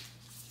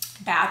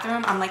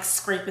bathroom, I'm like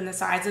scraping the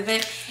sides of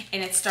it,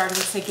 and it's starting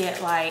to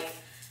get like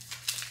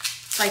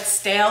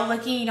stale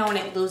looking, you know, when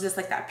it loses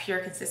like that pure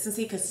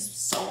consistency because it's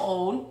so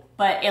old,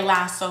 but it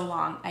lasts so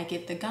long. I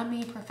get the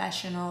Gummy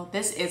Professional.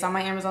 This is on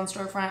my Amazon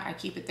storefront. I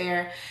keep it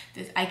there.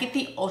 I get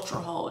the Ultra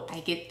Hold. I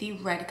get the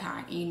red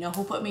kind. You know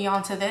who put me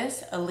onto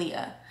this?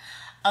 Aaliyah.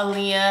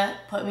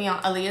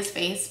 Aaliyah's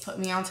Face put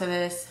me onto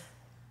this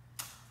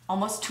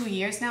almost 2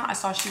 years now. I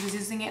saw she was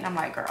using it, and I'm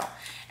like, girl,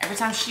 every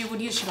time she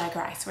would use it, she'd be like,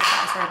 girl, I swear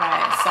by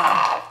it. So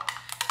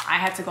I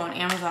had to go on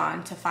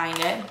Amazon to find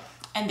it,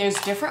 and there's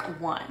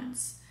different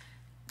ones.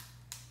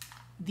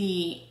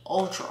 The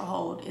Ultra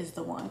Hold is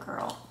the one,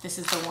 girl. This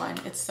is the one.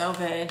 It's so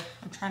good.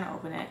 I'm trying to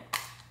open it.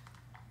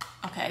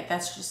 Okay,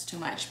 that's just too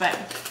much, but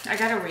I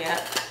gotta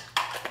re-up.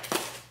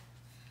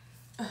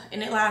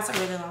 And it lasts a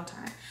really long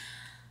time.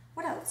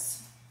 What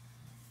else?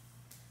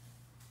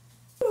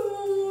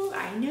 Ooh,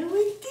 I know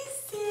what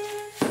this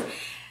is.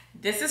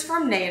 This is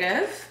from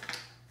Native.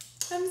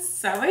 I'm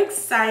so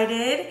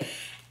excited.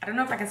 I don't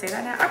know if I can say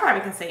that now. I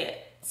probably can say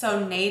it.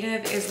 So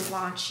Native is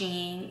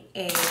launching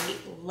a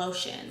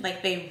lotion.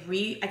 Like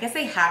I guess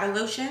they had a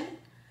lotion.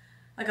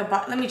 Like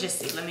let me just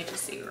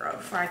see, girl,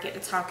 before I get to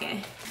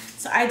talking.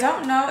 So I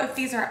don't know if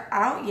these are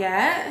out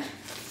yet,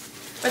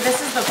 but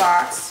this is the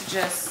box,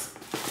 just,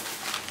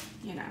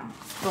 you know,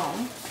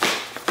 boom.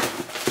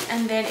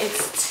 And then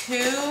it's 2,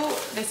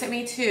 they sent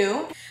me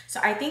 2. So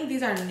I think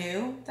these are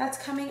new that's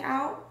coming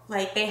out.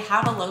 Like they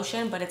have a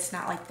lotion, but it's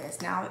not like this.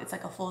 Now it's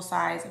like a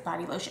full-size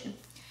body lotion.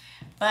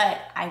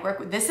 But I work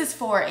with, this is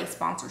for a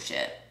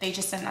sponsorship. They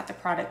just sent out the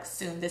product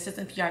soon. This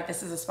isn't PR,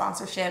 this is a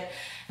sponsorship.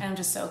 And I'm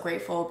just so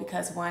grateful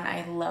because one,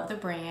 I love the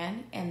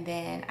brand. And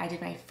then I did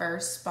my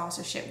first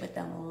sponsorship with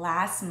them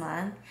last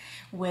month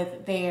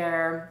with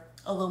their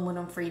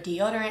aluminum-free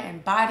deodorant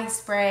and body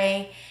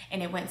spray.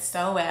 And it went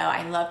so well.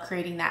 I love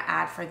creating that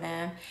ad for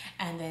them.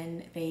 And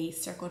then they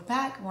circled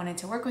back, wanted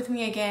to work with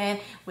me again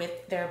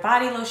with their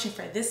body lotion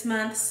for this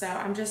month. So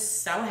I'm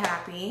just so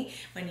happy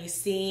when you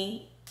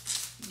see,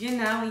 you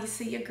know, you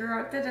see your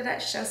girl,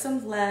 show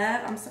some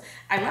love.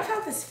 I love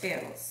how this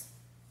feels.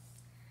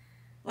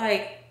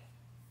 Like,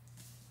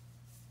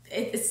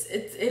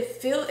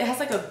 it has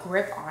like a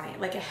grip on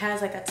it. Like it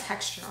has like a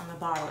texture on the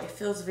bottle. It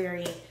feels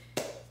very,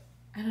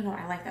 I don't know,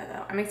 I like that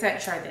though. I'm excited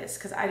to try this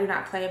because I do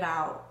not play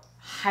about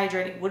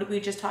hydrating. What are we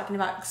just talking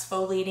about?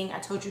 Exfoliating. I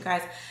told you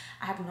guys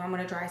I have normal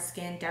to dry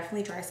skin,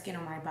 definitely dry skin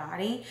on my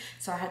body.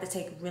 So I have to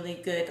take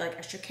really good, like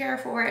extra care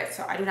for it.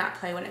 So I do not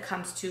play when it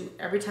comes to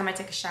every time I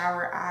take a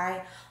shower,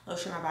 I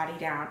lotion my body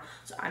down.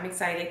 So I'm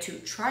excited to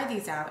try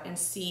these out and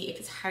see if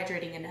it's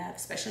hydrating enough,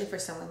 especially for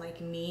someone like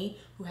me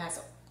who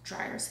has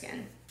drier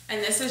skin.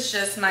 And this is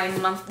just my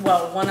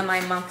one of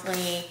my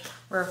monthly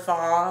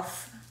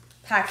Revolve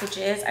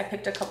packages. I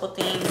picked a couple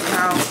things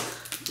out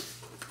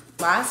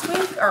last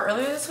week or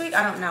earlier this week.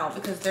 I don't know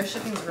because their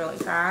shipping is really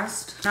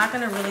fast. Not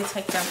gonna really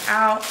take them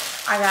out.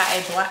 I got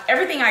a black,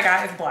 everything I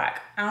got is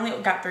black. I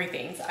only got 3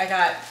 things. I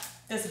got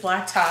this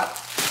black top,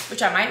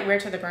 which I might wear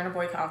to the Burna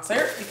Boy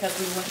concert because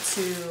we went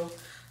to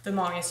the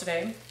mall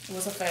yesterday. It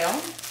was a fail.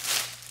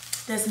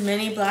 This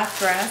mini black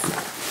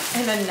dress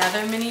and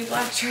another mini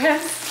black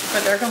dress,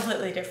 but they're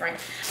completely different.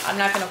 I'm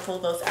not gonna pull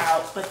those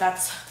out, but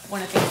that's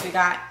one of the things we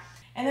got.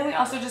 And then we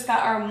also just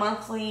got our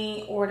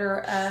monthly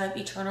order of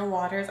Eternal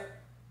Waters.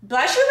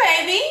 Bless you,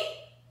 baby.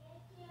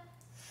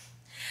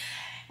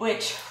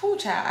 Which, whoo,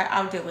 child,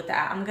 I'll deal with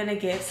that. I'm gonna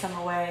give some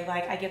away.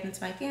 Like, I give them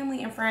to my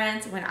family and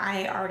friends when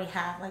I already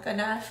have like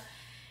enough.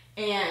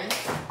 And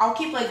I'll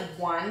keep like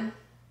 1.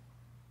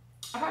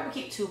 I'll probably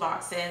keep 2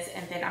 boxes,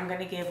 and then I'm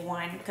gonna give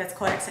 1 because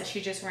Kodak said she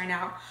just ran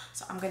out.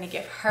 So I'm gonna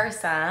give her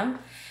some.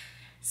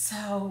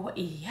 So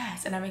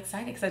yes, and I'm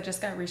excited because I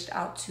just got reached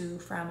out to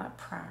from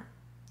Prime.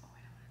 Oh,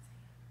 I don't want to say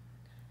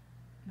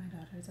it. My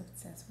daughter is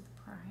obsessed with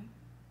Prime.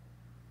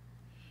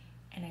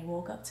 And I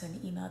woke up to an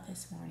email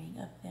this morning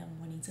of them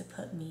wanting to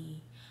put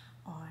me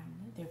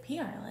on their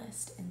PR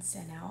list and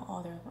send out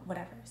all their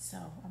whatever. So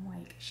I'm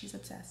like, she's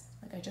obsessed.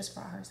 Like, I just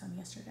brought her some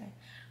yesterday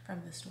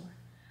from the store.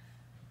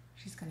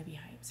 She's gonna be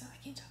hyped, so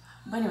I can't talk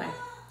about it. But anyway,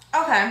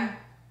 okay.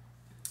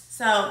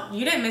 So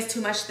you didn't miss too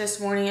much this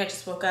morning. I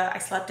just woke up. I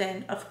slept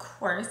in, of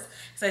course,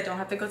 because I don't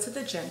have to go to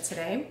the gym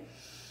today.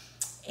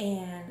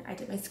 And I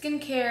did my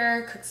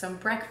skincare, cooked some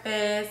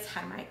breakfast,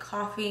 had my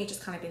coffee,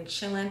 just kind of been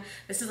chilling.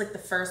 This is like the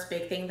first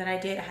big thing that I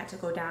did. I had to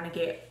go down and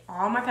get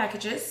all my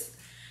packages.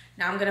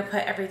 Now I'm gonna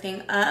put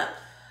everything up,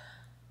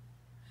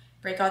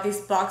 break all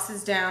these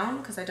boxes down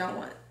because I don't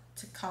want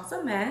to cause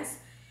a mess.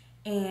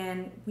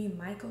 And we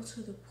might go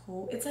to the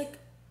pool. It's like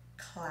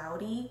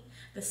cloudy.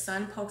 The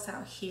sun pokes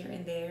out here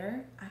and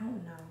there. I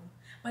don't know,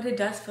 but it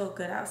does feel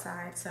good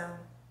outside, so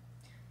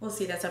we'll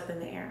see. That's up in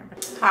the air.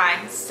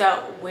 Hi,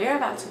 so we're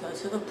about to go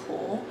to the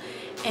pool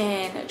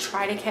and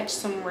try to catch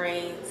some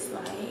rays.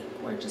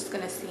 Like, we're just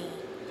gonna see.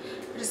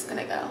 We're just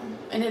gonna go.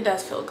 And it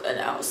does feel good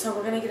out. So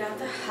we're gonna get out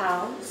the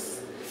house.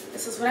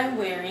 This is what I'm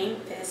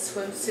wearing. This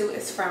swimsuit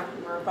is from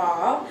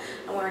Revolve.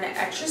 I'm wearing an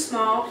extra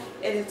small.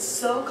 And it's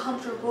so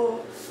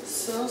comfortable,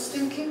 so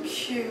stinking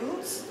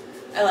cute.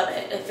 I love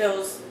it. It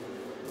feels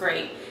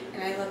great.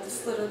 And I love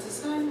this little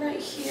design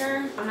right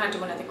here. I'm not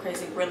doing nothing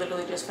crazy. We're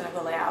literally just gonna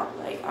go lay out.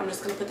 Like, I'm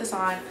just gonna put this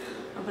on.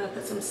 I'm gonna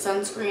put some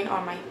sunscreen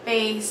on my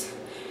face.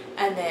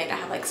 And then I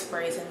have like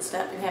sprays and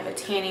stuff. And I have a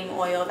tanning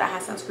oil that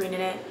has sunscreen in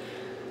it.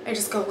 I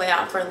just go lay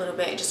out for a little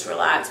bit and just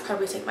relax.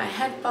 Probably take my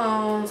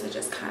headphones and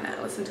just kind of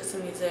listen to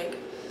some music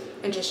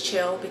and just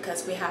chill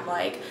because we have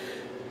like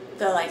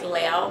the like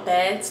layout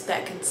beds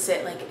that can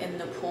sit like in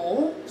the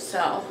pool.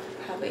 So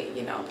probably,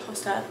 you know,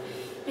 post up.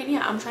 And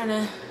yeah, I'm trying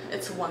to,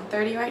 it's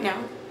 1:30 right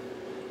now.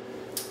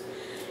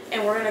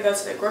 And we're gonna go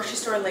to the grocery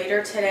store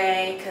later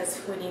today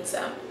because we need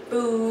some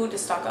food to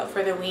stock up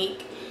for the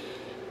week.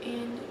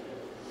 And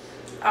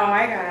oh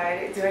my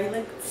God, do I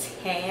look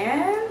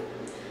tan?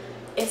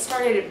 It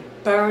started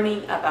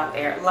burning up out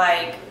there.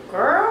 Like,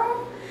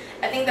 girl,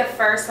 I think the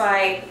first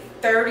like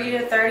 30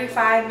 to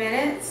 35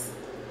 minutes,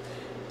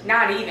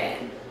 not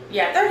even.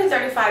 Yeah, 30,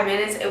 35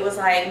 minutes, it was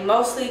like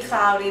mostly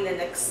cloudy. Then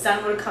the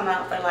sun would come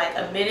out for like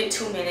a minute,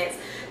 2 minutes.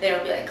 Then it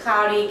would be like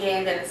cloudy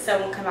again. Then the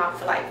sun would come out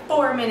for like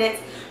 4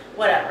 minutes,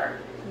 whatever.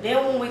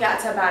 Then when we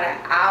got to about an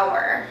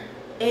hour,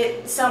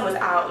 sun was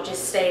out,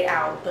 just stayed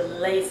out,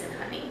 blazing,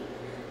 honey.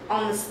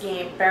 On the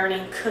skin,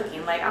 burning,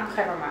 cooking. Like, I'm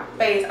covering my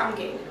face, I'm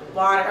getting in the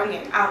water, I'm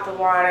getting out the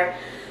water.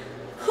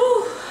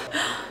 Whew.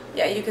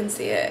 Yeah, you can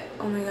see it.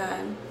 Oh my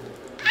God.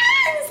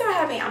 I'm so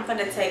happy. I'm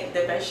gonna take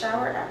the best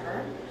shower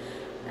ever.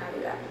 Now I'll be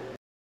back.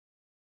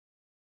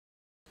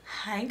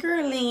 Hi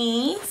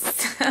girlies.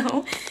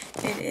 So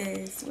it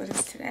is, what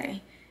is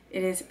today?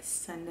 It is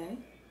Sunday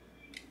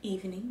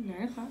evening,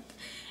 9 o'clock.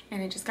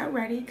 And I just got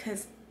ready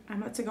because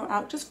I'm about to go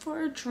out just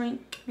for a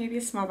drink, maybe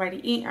a small bite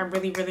to eat. I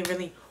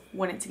really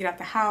wanted to get out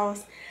the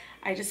house.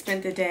 I just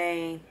spent the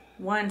day,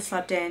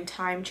 slept in,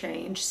 time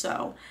change,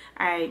 so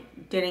I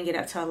didn't get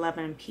up till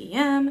 11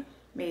 p.m.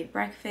 made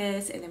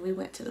breakfast, and then we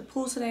went to the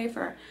pool today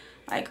for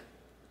like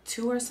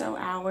 2 or so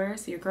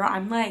hours. Your girl,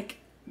 I'm like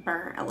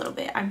burnt a little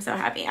bit. I'm so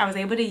happy. I was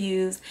able to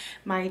use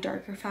my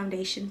darker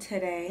foundation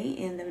today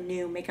in the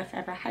new Makeup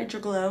Forever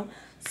Hydro Glow.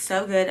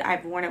 So good.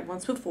 I've worn it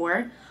once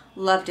before,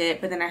 loved it,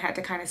 but then I had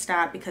to kind of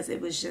stop because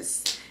it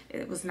was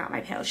not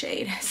my pale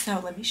shade. So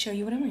let me show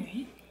you what I'm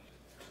wearing.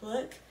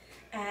 Look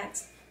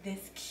at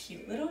this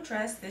cute little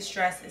dress. This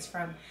dress is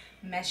from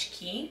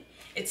Meshki.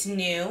 It's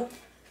new.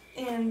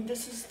 And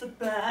this is the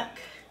back.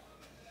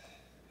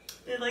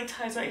 It like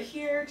ties right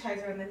here,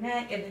 ties around the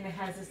neck, and then it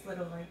has this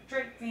little like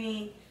drip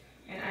thing.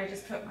 And I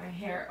just put my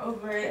hair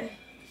over it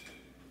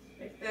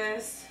like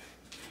this.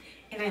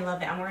 And I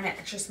love it. I'm wearing an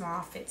extra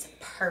small, fits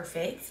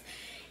perfect.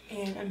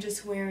 And I'm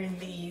just wearing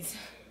these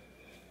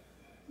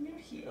new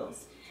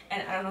heels.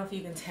 And I don't know if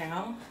you can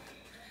tell.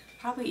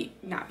 Probably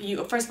not.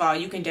 You, first of all,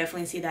 you can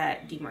definitely see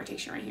that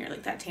demarcation right here,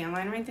 like that tan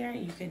line right there.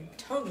 You can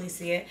totally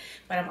see it.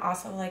 But I'm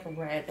also like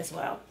red as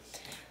well.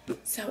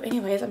 So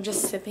anyways, I'm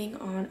just sipping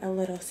on a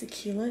little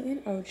tequila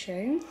and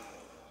Oche.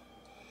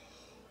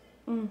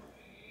 And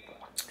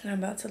I'm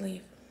about to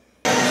leave.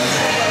 We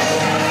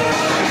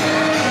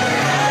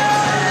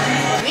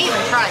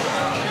even tried.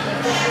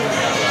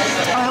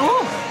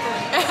 Oh,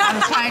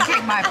 I'm trying to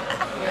take my.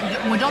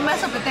 Well, don't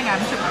mess up the thing. I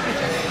haven't took my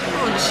picture.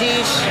 Oh,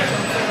 jeez.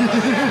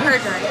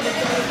 Her drink.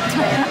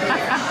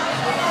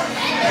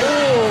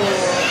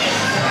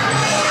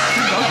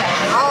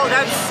 Oh,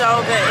 that's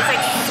so good. It's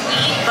like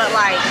sweet, but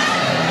like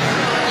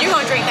you're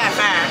gonna drink that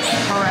fast.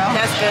 For real?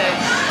 That's good.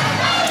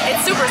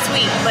 It's super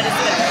sweet, but it's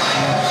good.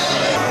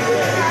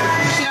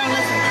 She don't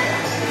listen.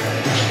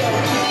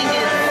 She thinks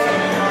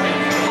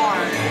it's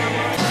hard.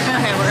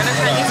 Okay, we're gonna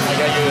try these. You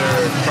got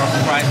your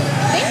truffle fries?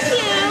 Thank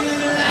you.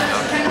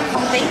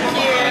 Thank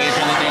you.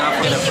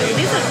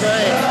 These are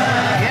good.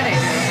 Get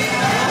it.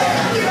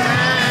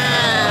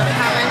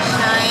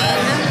 Parmesan.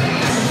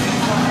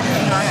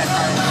 No, I got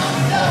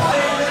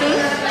tired.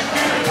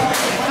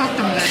 Cooked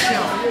them good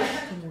too.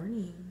 Good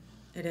morning.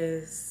 It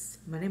is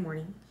Monday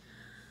morning.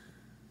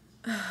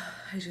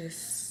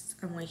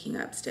 I'm waking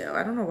up still.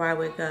 I don't know why I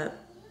wake up.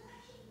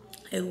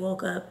 I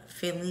woke up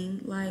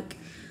feeling like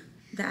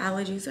the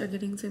allergies are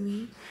getting to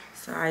me.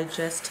 So I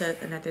just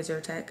took another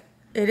Zyrtec.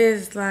 It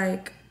is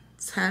like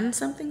 10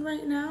 something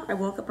right now. I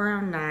woke up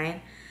around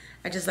 9.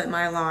 I just let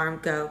my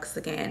alarm go because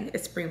again,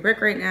 it's spring break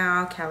right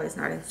now. Callie's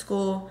not in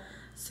school.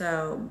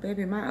 So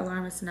baby, my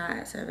alarm is not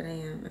at 7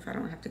 a.m. if I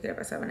don't have to get up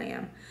at 7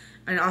 a.m.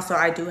 And also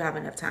I do have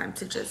enough time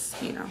to just,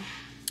 you know,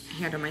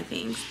 handle my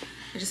things.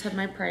 I just have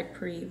my Pride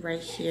Pre right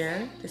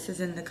here. This is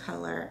in the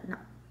color, no,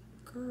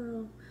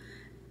 girl.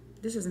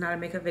 This is not a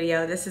makeup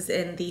video. This is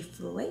in the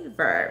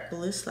flavor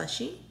Blue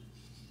Slushy.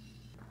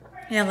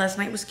 Yeah, last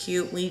night was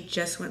cute. We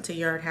just went to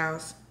Yard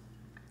House.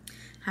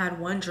 Had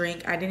one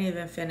drink. I didn't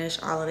even finish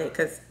all of it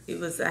because it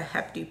was a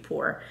hefty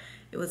pour.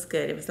 It was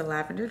good. It was the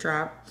lavender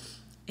drop.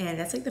 And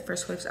that's like the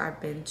first place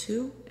I've been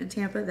to in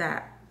Tampa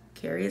that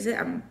carries it.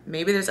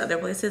 Maybe there's other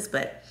places,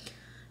 but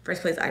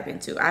first place I've been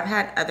to. I've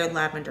had other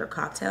lavender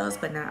cocktails,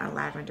 but not a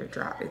lavender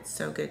drop. It's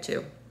so good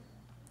too.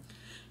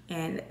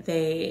 And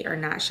they are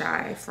not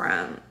shy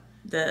from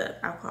the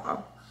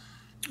alcohol.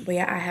 But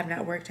yeah, I have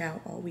not worked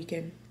out all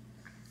weekend.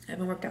 I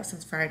haven't worked out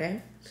since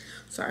Friday.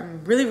 So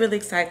I'm really, really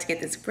excited to get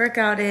this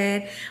workout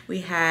in.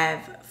 We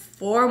have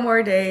 4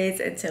 more days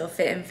until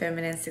Fit and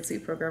Feminine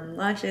 6-week program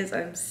launches.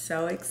 I'm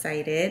so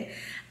excited.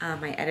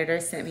 My editor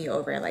sent me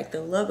over like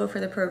the logo for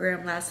the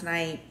program last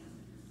night.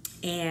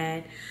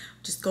 And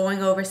just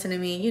going over,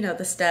 sending me, you know,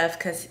 the stuff,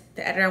 because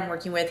the editor I'm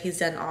working with, he's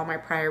done all my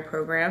prior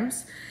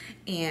programs.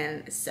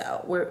 And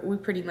so we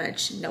pretty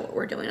much know what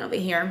we're doing over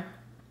here.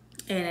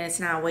 And it's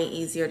now way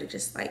easier to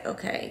just like,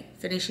 okay,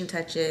 finishing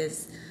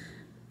touches,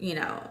 you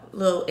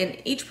know, in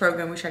each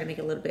program we try to make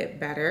it a little bit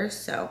better.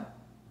 So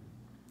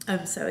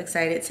I'm so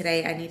excited.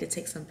 Today I need to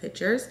take some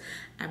pictures.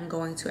 I'm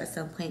going to at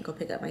some point go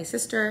pick up my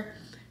sister,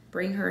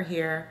 bring her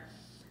here,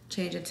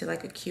 change into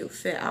like a cute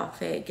fit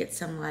outfit, get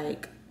some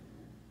like,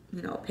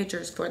 you know,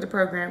 pictures for the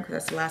program because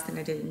that's the last thing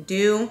I didn't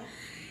do,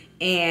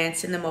 and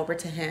send them over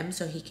to him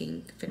so he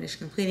can finish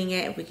completing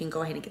it. And we can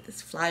go ahead and get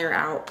this flyer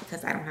out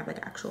because I don't have like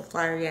an actual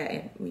flyer yet,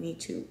 and we need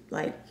to,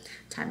 like,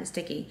 time is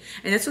ticking.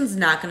 And this one's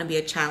not going to be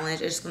a challenge.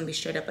 It's just going to be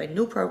straight up a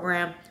new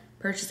program.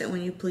 Purchase it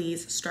when you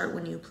please, start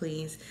when you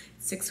please.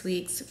 6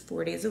 weeks,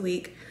 4 days a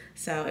week.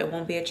 So it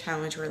won't be a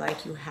challenge where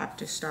like you have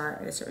to start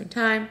at a certain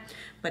time,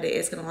 but it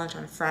is going to launch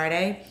on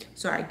Friday.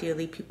 So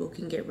ideally people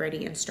can get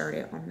ready and start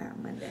it on that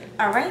Monday.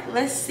 All right,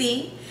 let's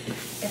see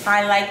if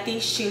I like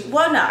these shoes.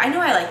 Well, no, I know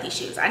I like these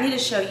shoes. I need to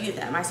show you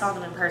them. I saw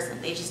them in person.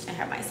 They just didn't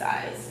have my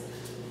size.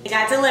 They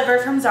got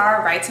delivered from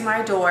Zara right to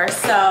my door.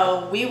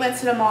 So we went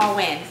to the mall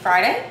when?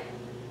 Friday?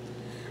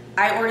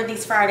 I ordered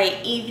these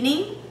Friday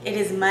evening. It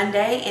is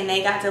Monday and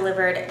they got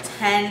delivered at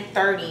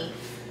 10:30.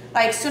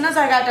 Like, as soon as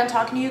I got done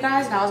talking to you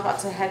guys and I was about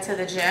to head to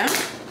the gym,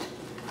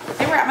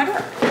 they were at my door.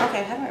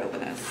 Okay, how do I open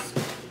this?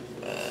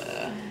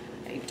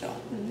 I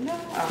don't know.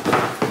 Oh.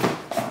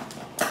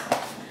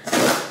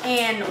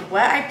 And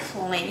what I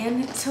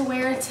plan to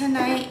wear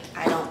tonight,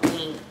 I don't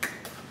think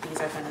these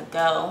are gonna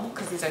go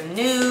because these are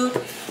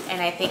nude. And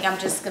I think I'm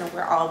just gonna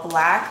wear all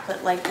black,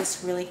 but like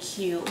this really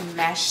cute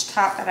mesh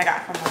top that I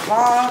got from the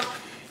vlog.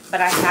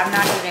 But I have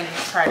not even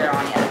tried it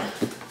on yet.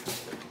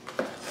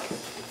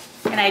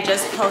 And I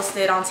just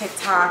posted on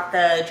TikTok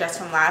the dress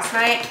from last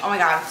night. Oh my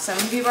God, so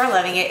many people are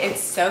loving it.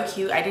 It's so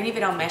cute. I didn't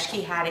even know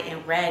Meshki had it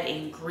in red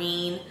and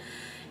green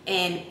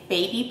and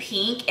baby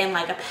pink and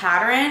like a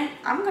pattern.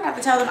 I'm gonna have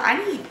to tell them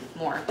I need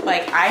more.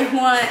 Like, I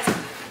want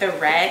the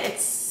red.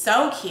 It's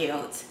so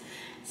cute.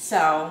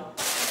 So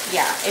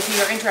yeah, if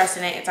you're interested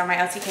in it, it's on my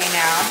LTK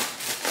now.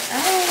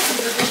 Oh,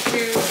 these are the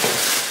shoes.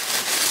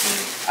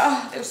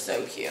 Oh, they're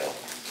so cute.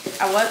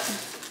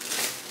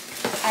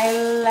 I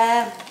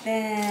love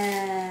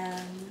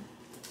them.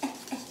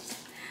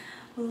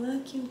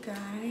 Look, you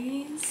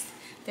guys.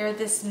 They're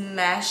this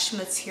mesh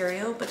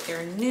material, but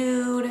they're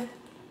nude.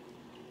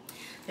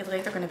 They look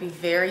like they're gonna be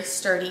very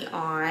sturdy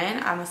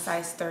on. I'm a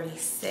size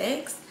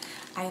 36.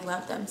 I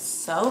love them.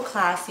 So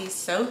classy,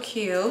 so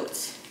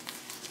cute.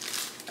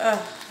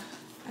 Ugh,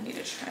 I need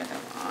to try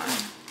them on.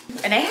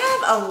 And they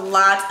have a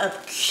lot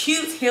of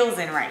cute heels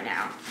in right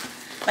now.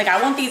 Like I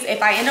want these,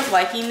 if I end up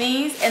liking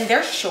these, and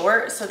they're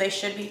short, so they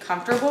should be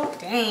comfortable.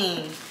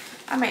 Dang,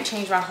 I might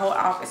change my whole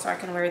outfit so I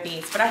can wear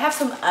these. But I have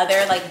some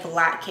other like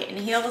black kitten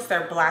heels.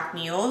 They're black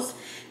mules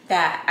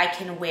that I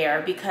can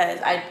wear because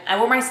I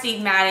wore my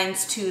Steve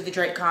Maddens to the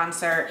Drake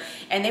concert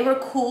and they were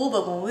cool,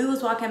 but when we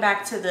was walking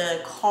back to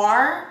the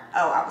car,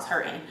 oh, I was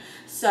hurting.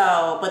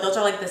 So, but those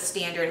are like the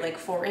standard like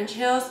 4-inch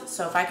heels.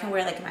 So if I can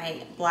wear like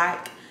my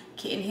black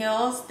kitten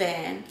heels,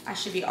 then I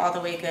should be all the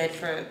way good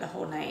for the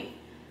whole night.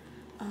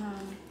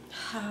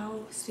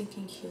 How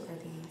stinking cute are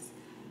these?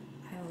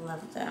 I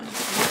love them. I'm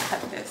gonna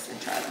cut this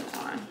and try them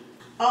on.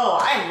 Oh,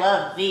 I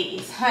love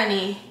these,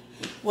 honey.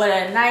 What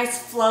a nice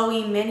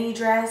flowy mini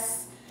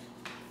dress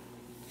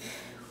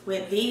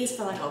with these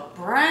for like a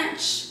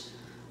brunch.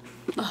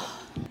 Oh,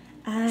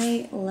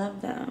 I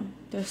love them.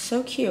 They're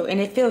so cute and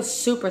it feels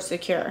super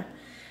secure.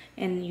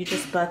 And you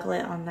just buckle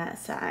it on that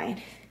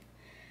side.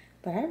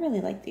 But I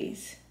really like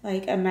these.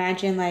 Like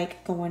imagine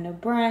like going to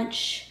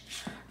brunch,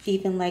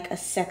 even like a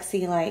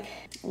sexy like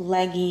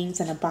leggings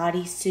and a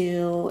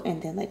bodysuit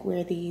and then like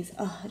wear these.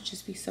 Oh, it'd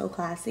just be so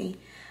classy.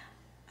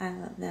 I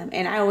love them.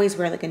 And I always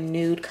wear like a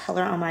nude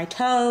color on my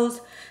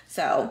toes.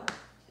 So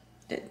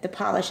the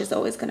polish is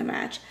always gonna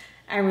match.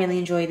 I really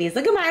enjoy these.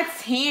 Look at my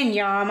tan,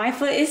 y'all. My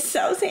foot is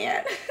so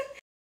tan.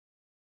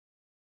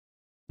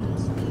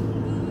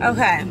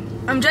 Okay,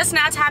 I'm just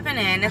now tapping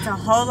in. It's a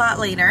whole lot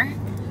later.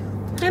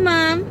 Hi,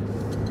 Mom.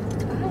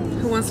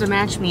 Who wants to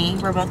match me?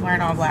 We're both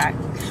wearing all black.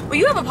 Well,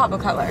 you have a pop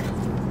of color.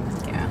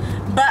 Yeah.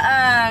 But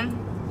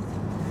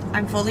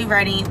I'm fully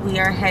ready. We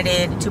are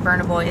headed to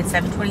Burna Boy at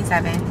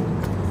 7:27.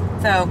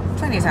 So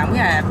plenty of time. We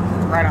have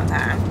right on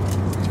time.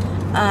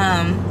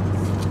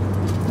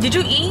 Did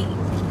you eat?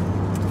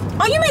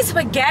 Oh, you made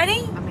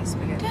spaghetti? I made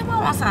spaghetti. Damn,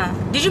 I want some.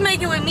 Did you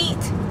make it with meat?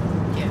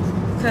 Yeah.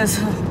 Cause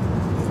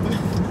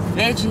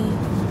veggie.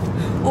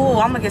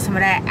 Oh, I'm gonna get some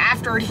of that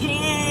after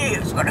this.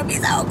 It's gonna be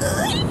so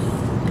good.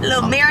 A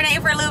little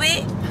marinade for a little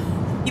bit.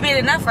 You made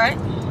enough, right?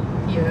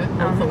 Yeah,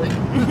 hopefully.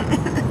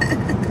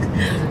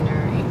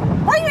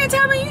 Why you didn't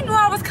tell me? You knew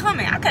I was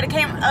coming. I could have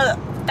came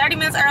 30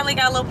 minutes early,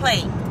 got a little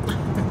plate.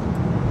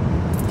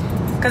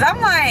 Cause I'm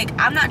like,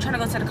 I'm not trying to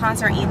go to the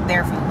concert and eat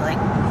their food. Like,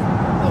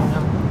 oh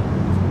no.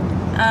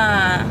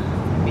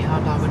 Be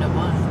hot dog with a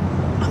bun.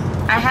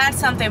 I had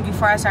something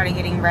before I started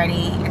getting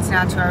ready. It's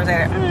now 2 hours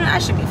later. I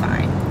should be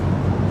fine.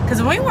 Cause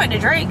when we went to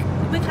Drake,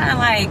 we kind of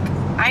like,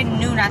 I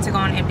knew not to go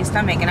on an empty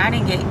stomach, and I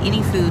didn't get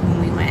any food when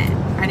we went.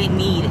 I didn't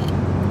need it.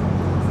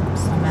 I'm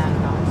so mad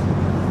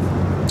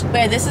about it.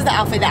 But this is the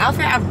outfit. The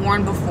outfit I've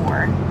worn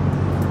before.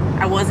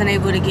 I wasn't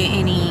able to get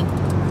any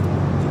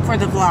for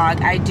the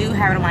vlog. I do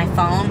have it on my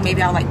phone.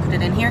 Maybe I'll like put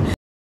it in here.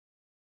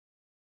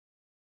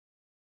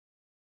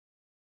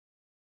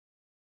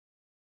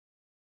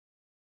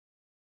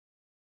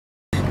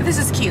 But this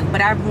is cute.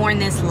 But I've worn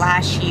this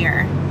last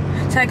year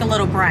to like a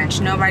little brunch.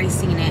 Nobody's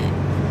seen it.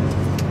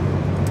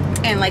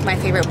 And like my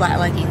favorite black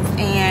leggings.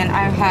 And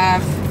I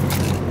have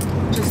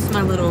just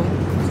my little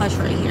plush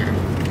right here.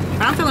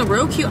 And I'm feeling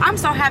real cute. I'm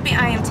so happy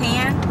I am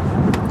tan.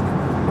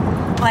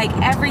 Like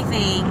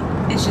everything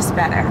is just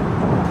better.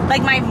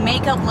 Like my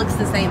makeup looks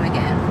the same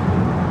again.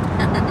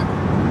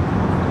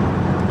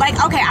 Like,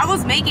 okay, I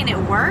was making it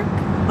work,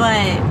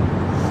 but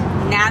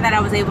now that I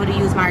was able to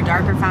use my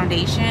darker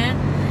foundation,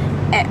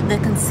 the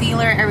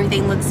concealer,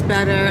 everything looks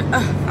better.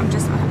 Ugh, I'm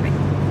just so happy.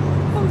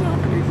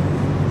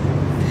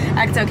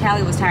 I could tell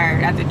Callie was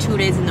tired after 2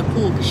 days in the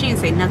pool because she didn't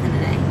say nothing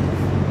today.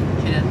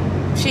 She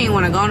didn't? She didn't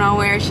want to go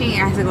nowhere. She didn't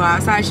have to go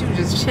outside. She was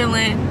just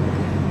chilling,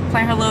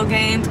 playing her little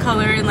games,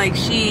 coloring. Like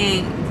she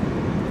ain't,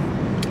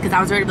 because I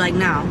was ready to be like,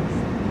 no,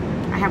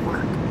 I have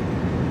work.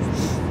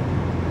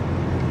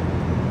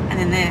 And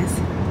then this.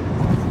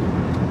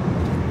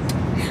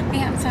 But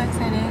yeah, I'm so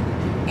excited.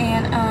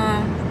 And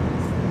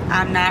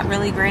I'm not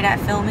really great at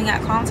filming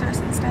at concerts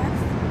and stuff.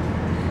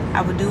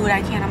 I would do what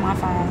I can on my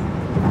phone.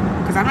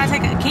 Because I'm not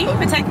taking, can you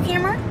even take a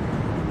camera?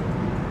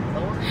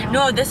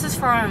 No, this is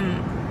from,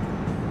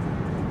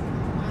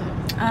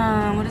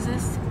 what is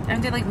this?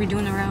 Aren't they like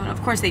redoing the road?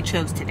 Of course they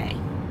chose today.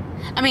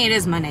 I mean, it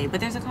is Monday, but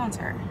there's a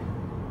concert.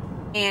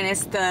 And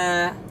it's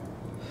the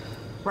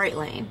right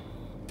lane.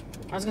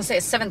 I was gonna say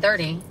it's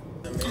 7:30.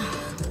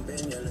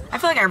 I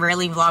feel like I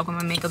rarely vlog with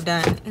my makeup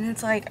done. And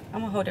it's like,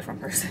 I'm a whole different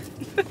person.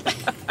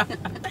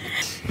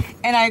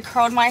 And I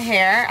curled my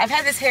hair. I've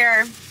had this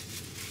hair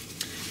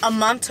a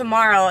month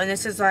tomorrow, and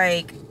this is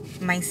like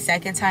my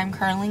second time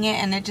curling it,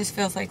 and it just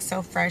feels like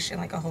so fresh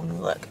and like a whole new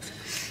look.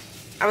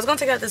 I was gonna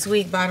take it out this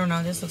week, but I don't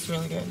know. This looks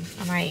really good.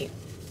 I might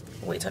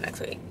wait till next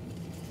week.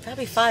 That'll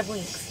be 5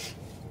 weeks.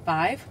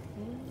 5?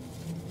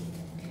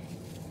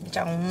 Get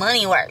your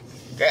money work.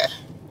 Yeah.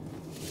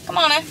 Come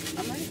on, now.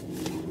 I'm ready.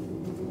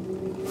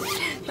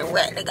 You're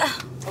ready to go.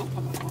 Oh,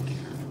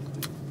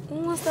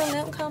 What's the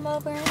milk combo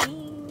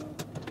brownie?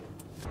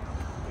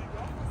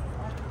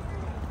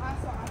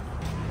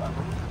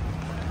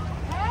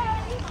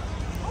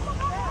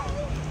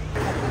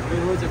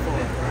 What's it for?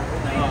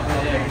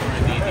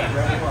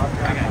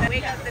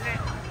 Wake up the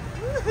next.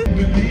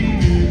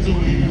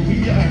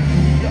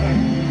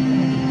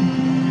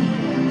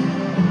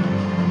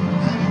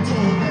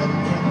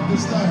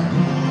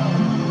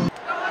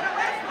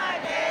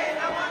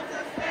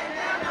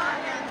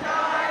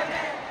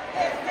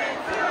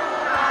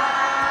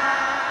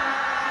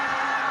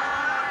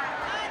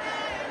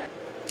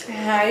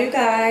 Hi you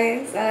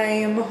guys, I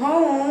am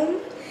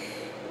home.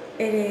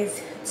 It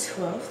is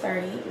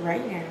 12:30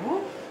 right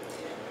now.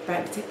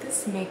 About to take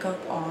this makeup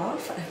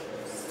off. I'm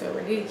still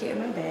ready to get in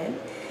my bed.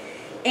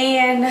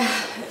 And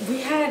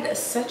we had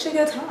such a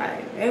good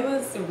time. It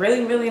was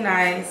really, really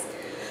nice.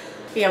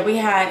 Yeah, we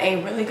had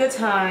a really good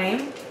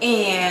time,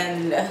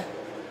 and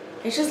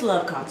I just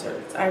love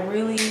concerts. I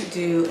really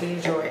do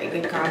enjoy a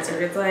good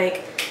concert. It's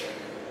like,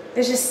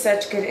 there's just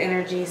such good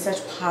energy,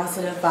 such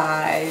positive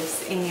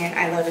vibes, and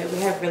I love it. We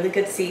have really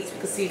good seats. We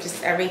could see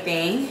just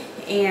everything.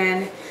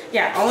 And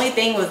yeah, only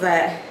thing was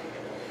that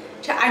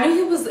I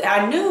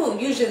knew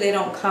usually they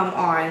don't come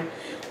on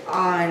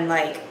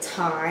like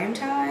time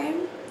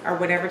or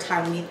whatever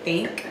time we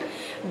think,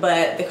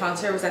 but the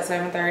concert was at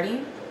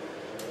 7:30.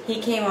 He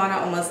came on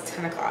at almost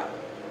 10 o'clock.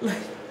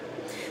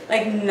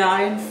 Like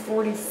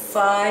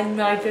 9:45,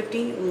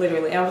 9:50,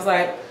 literally. I was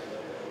like,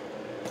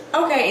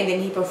 okay, and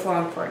then he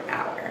performed for an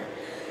hour.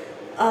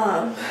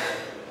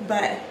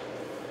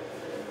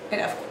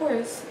 And of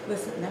course,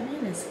 listen, that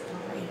man is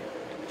fine.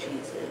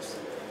 Jesus.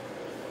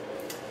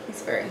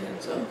 He's very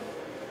handsome.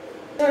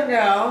 So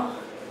now,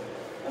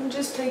 I'm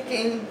just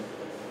taking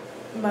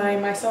my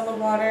micellar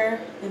water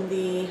and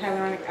the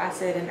hyaluronic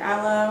acid and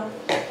aloe.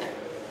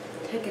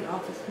 Taking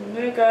off his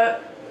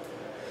makeup.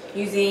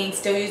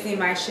 Still using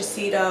my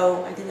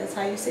Shiseido, I think that's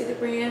how you say the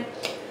brand.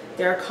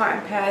 They're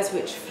cotton pads,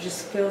 which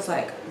just feels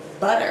like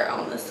butter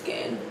on the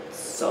skin. It's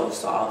so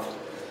soft.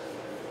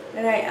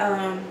 And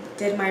I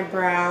did my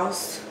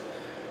brows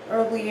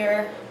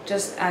earlier,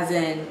 just as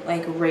in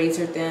like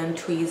razored them,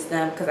 tweezed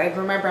them, because I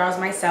grew my brows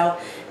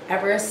myself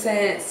ever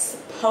since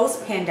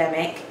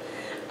post-pandemic.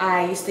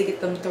 I used to get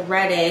them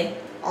threaded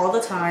all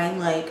the time,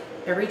 like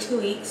every 2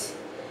 weeks.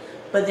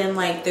 But then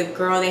like the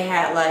girl, they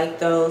had like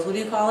those, what do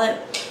you call it,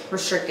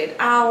 restricted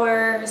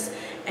hours.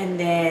 And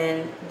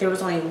then there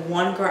was only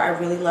one girl I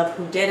really loved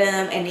who did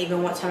them, and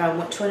even one time I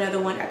went to another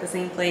one at the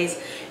same place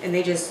and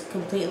they just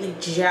completely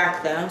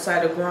jacked them, so I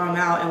had to grow them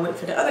out and wait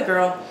for the other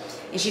girl,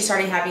 and she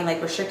started having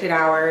like restricted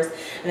hours.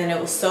 And then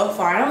it was so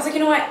far, and I was like, you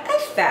know what,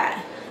 F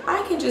that,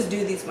 I can just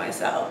do these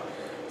myself.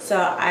 So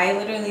I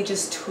literally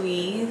just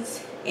tweeze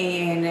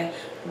and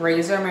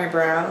razor my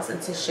brows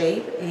into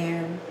shape,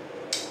 and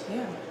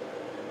yeah.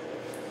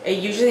 It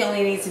usually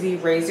only needs to be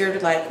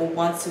razored like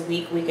once a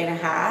week, week and a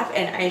half,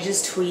 and I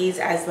just tweeze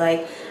as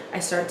like I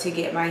start to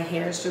get my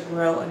hairs to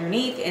grow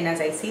underneath, and as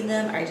I see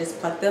them, I just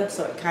pluck them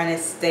so it kind of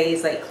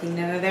stays like clean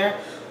under there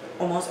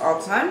almost all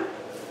the time.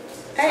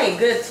 Hey,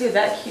 good too.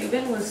 That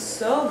Cuban was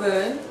so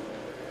good.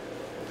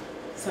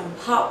 Some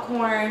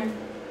popcorn,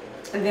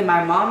 and then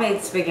my mom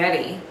made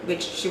spaghetti,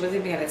 which she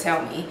wasn't even gonna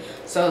tell me.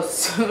 So as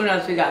soon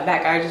as we got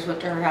back, I just went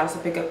to her house to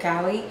pick up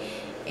Callie,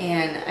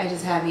 and I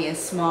just had me a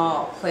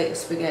small plate of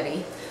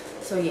spaghetti.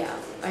 So yeah,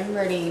 I'm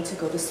ready to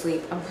go to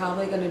sleep. I'm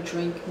probably gonna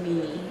drink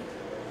me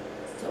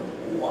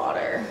some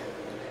water.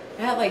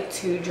 I had like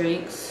 2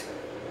 drinks,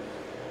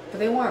 but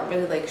they weren't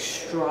really like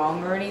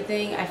strong or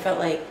anything. I felt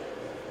like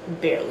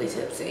barely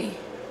tipsy,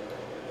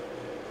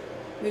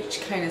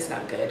 which kind of is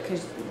not good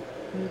because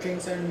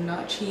drinks are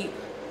not cheap.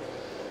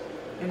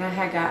 And I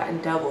had got a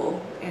double,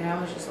 and I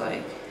was just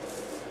like,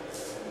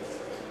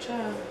 good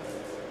job.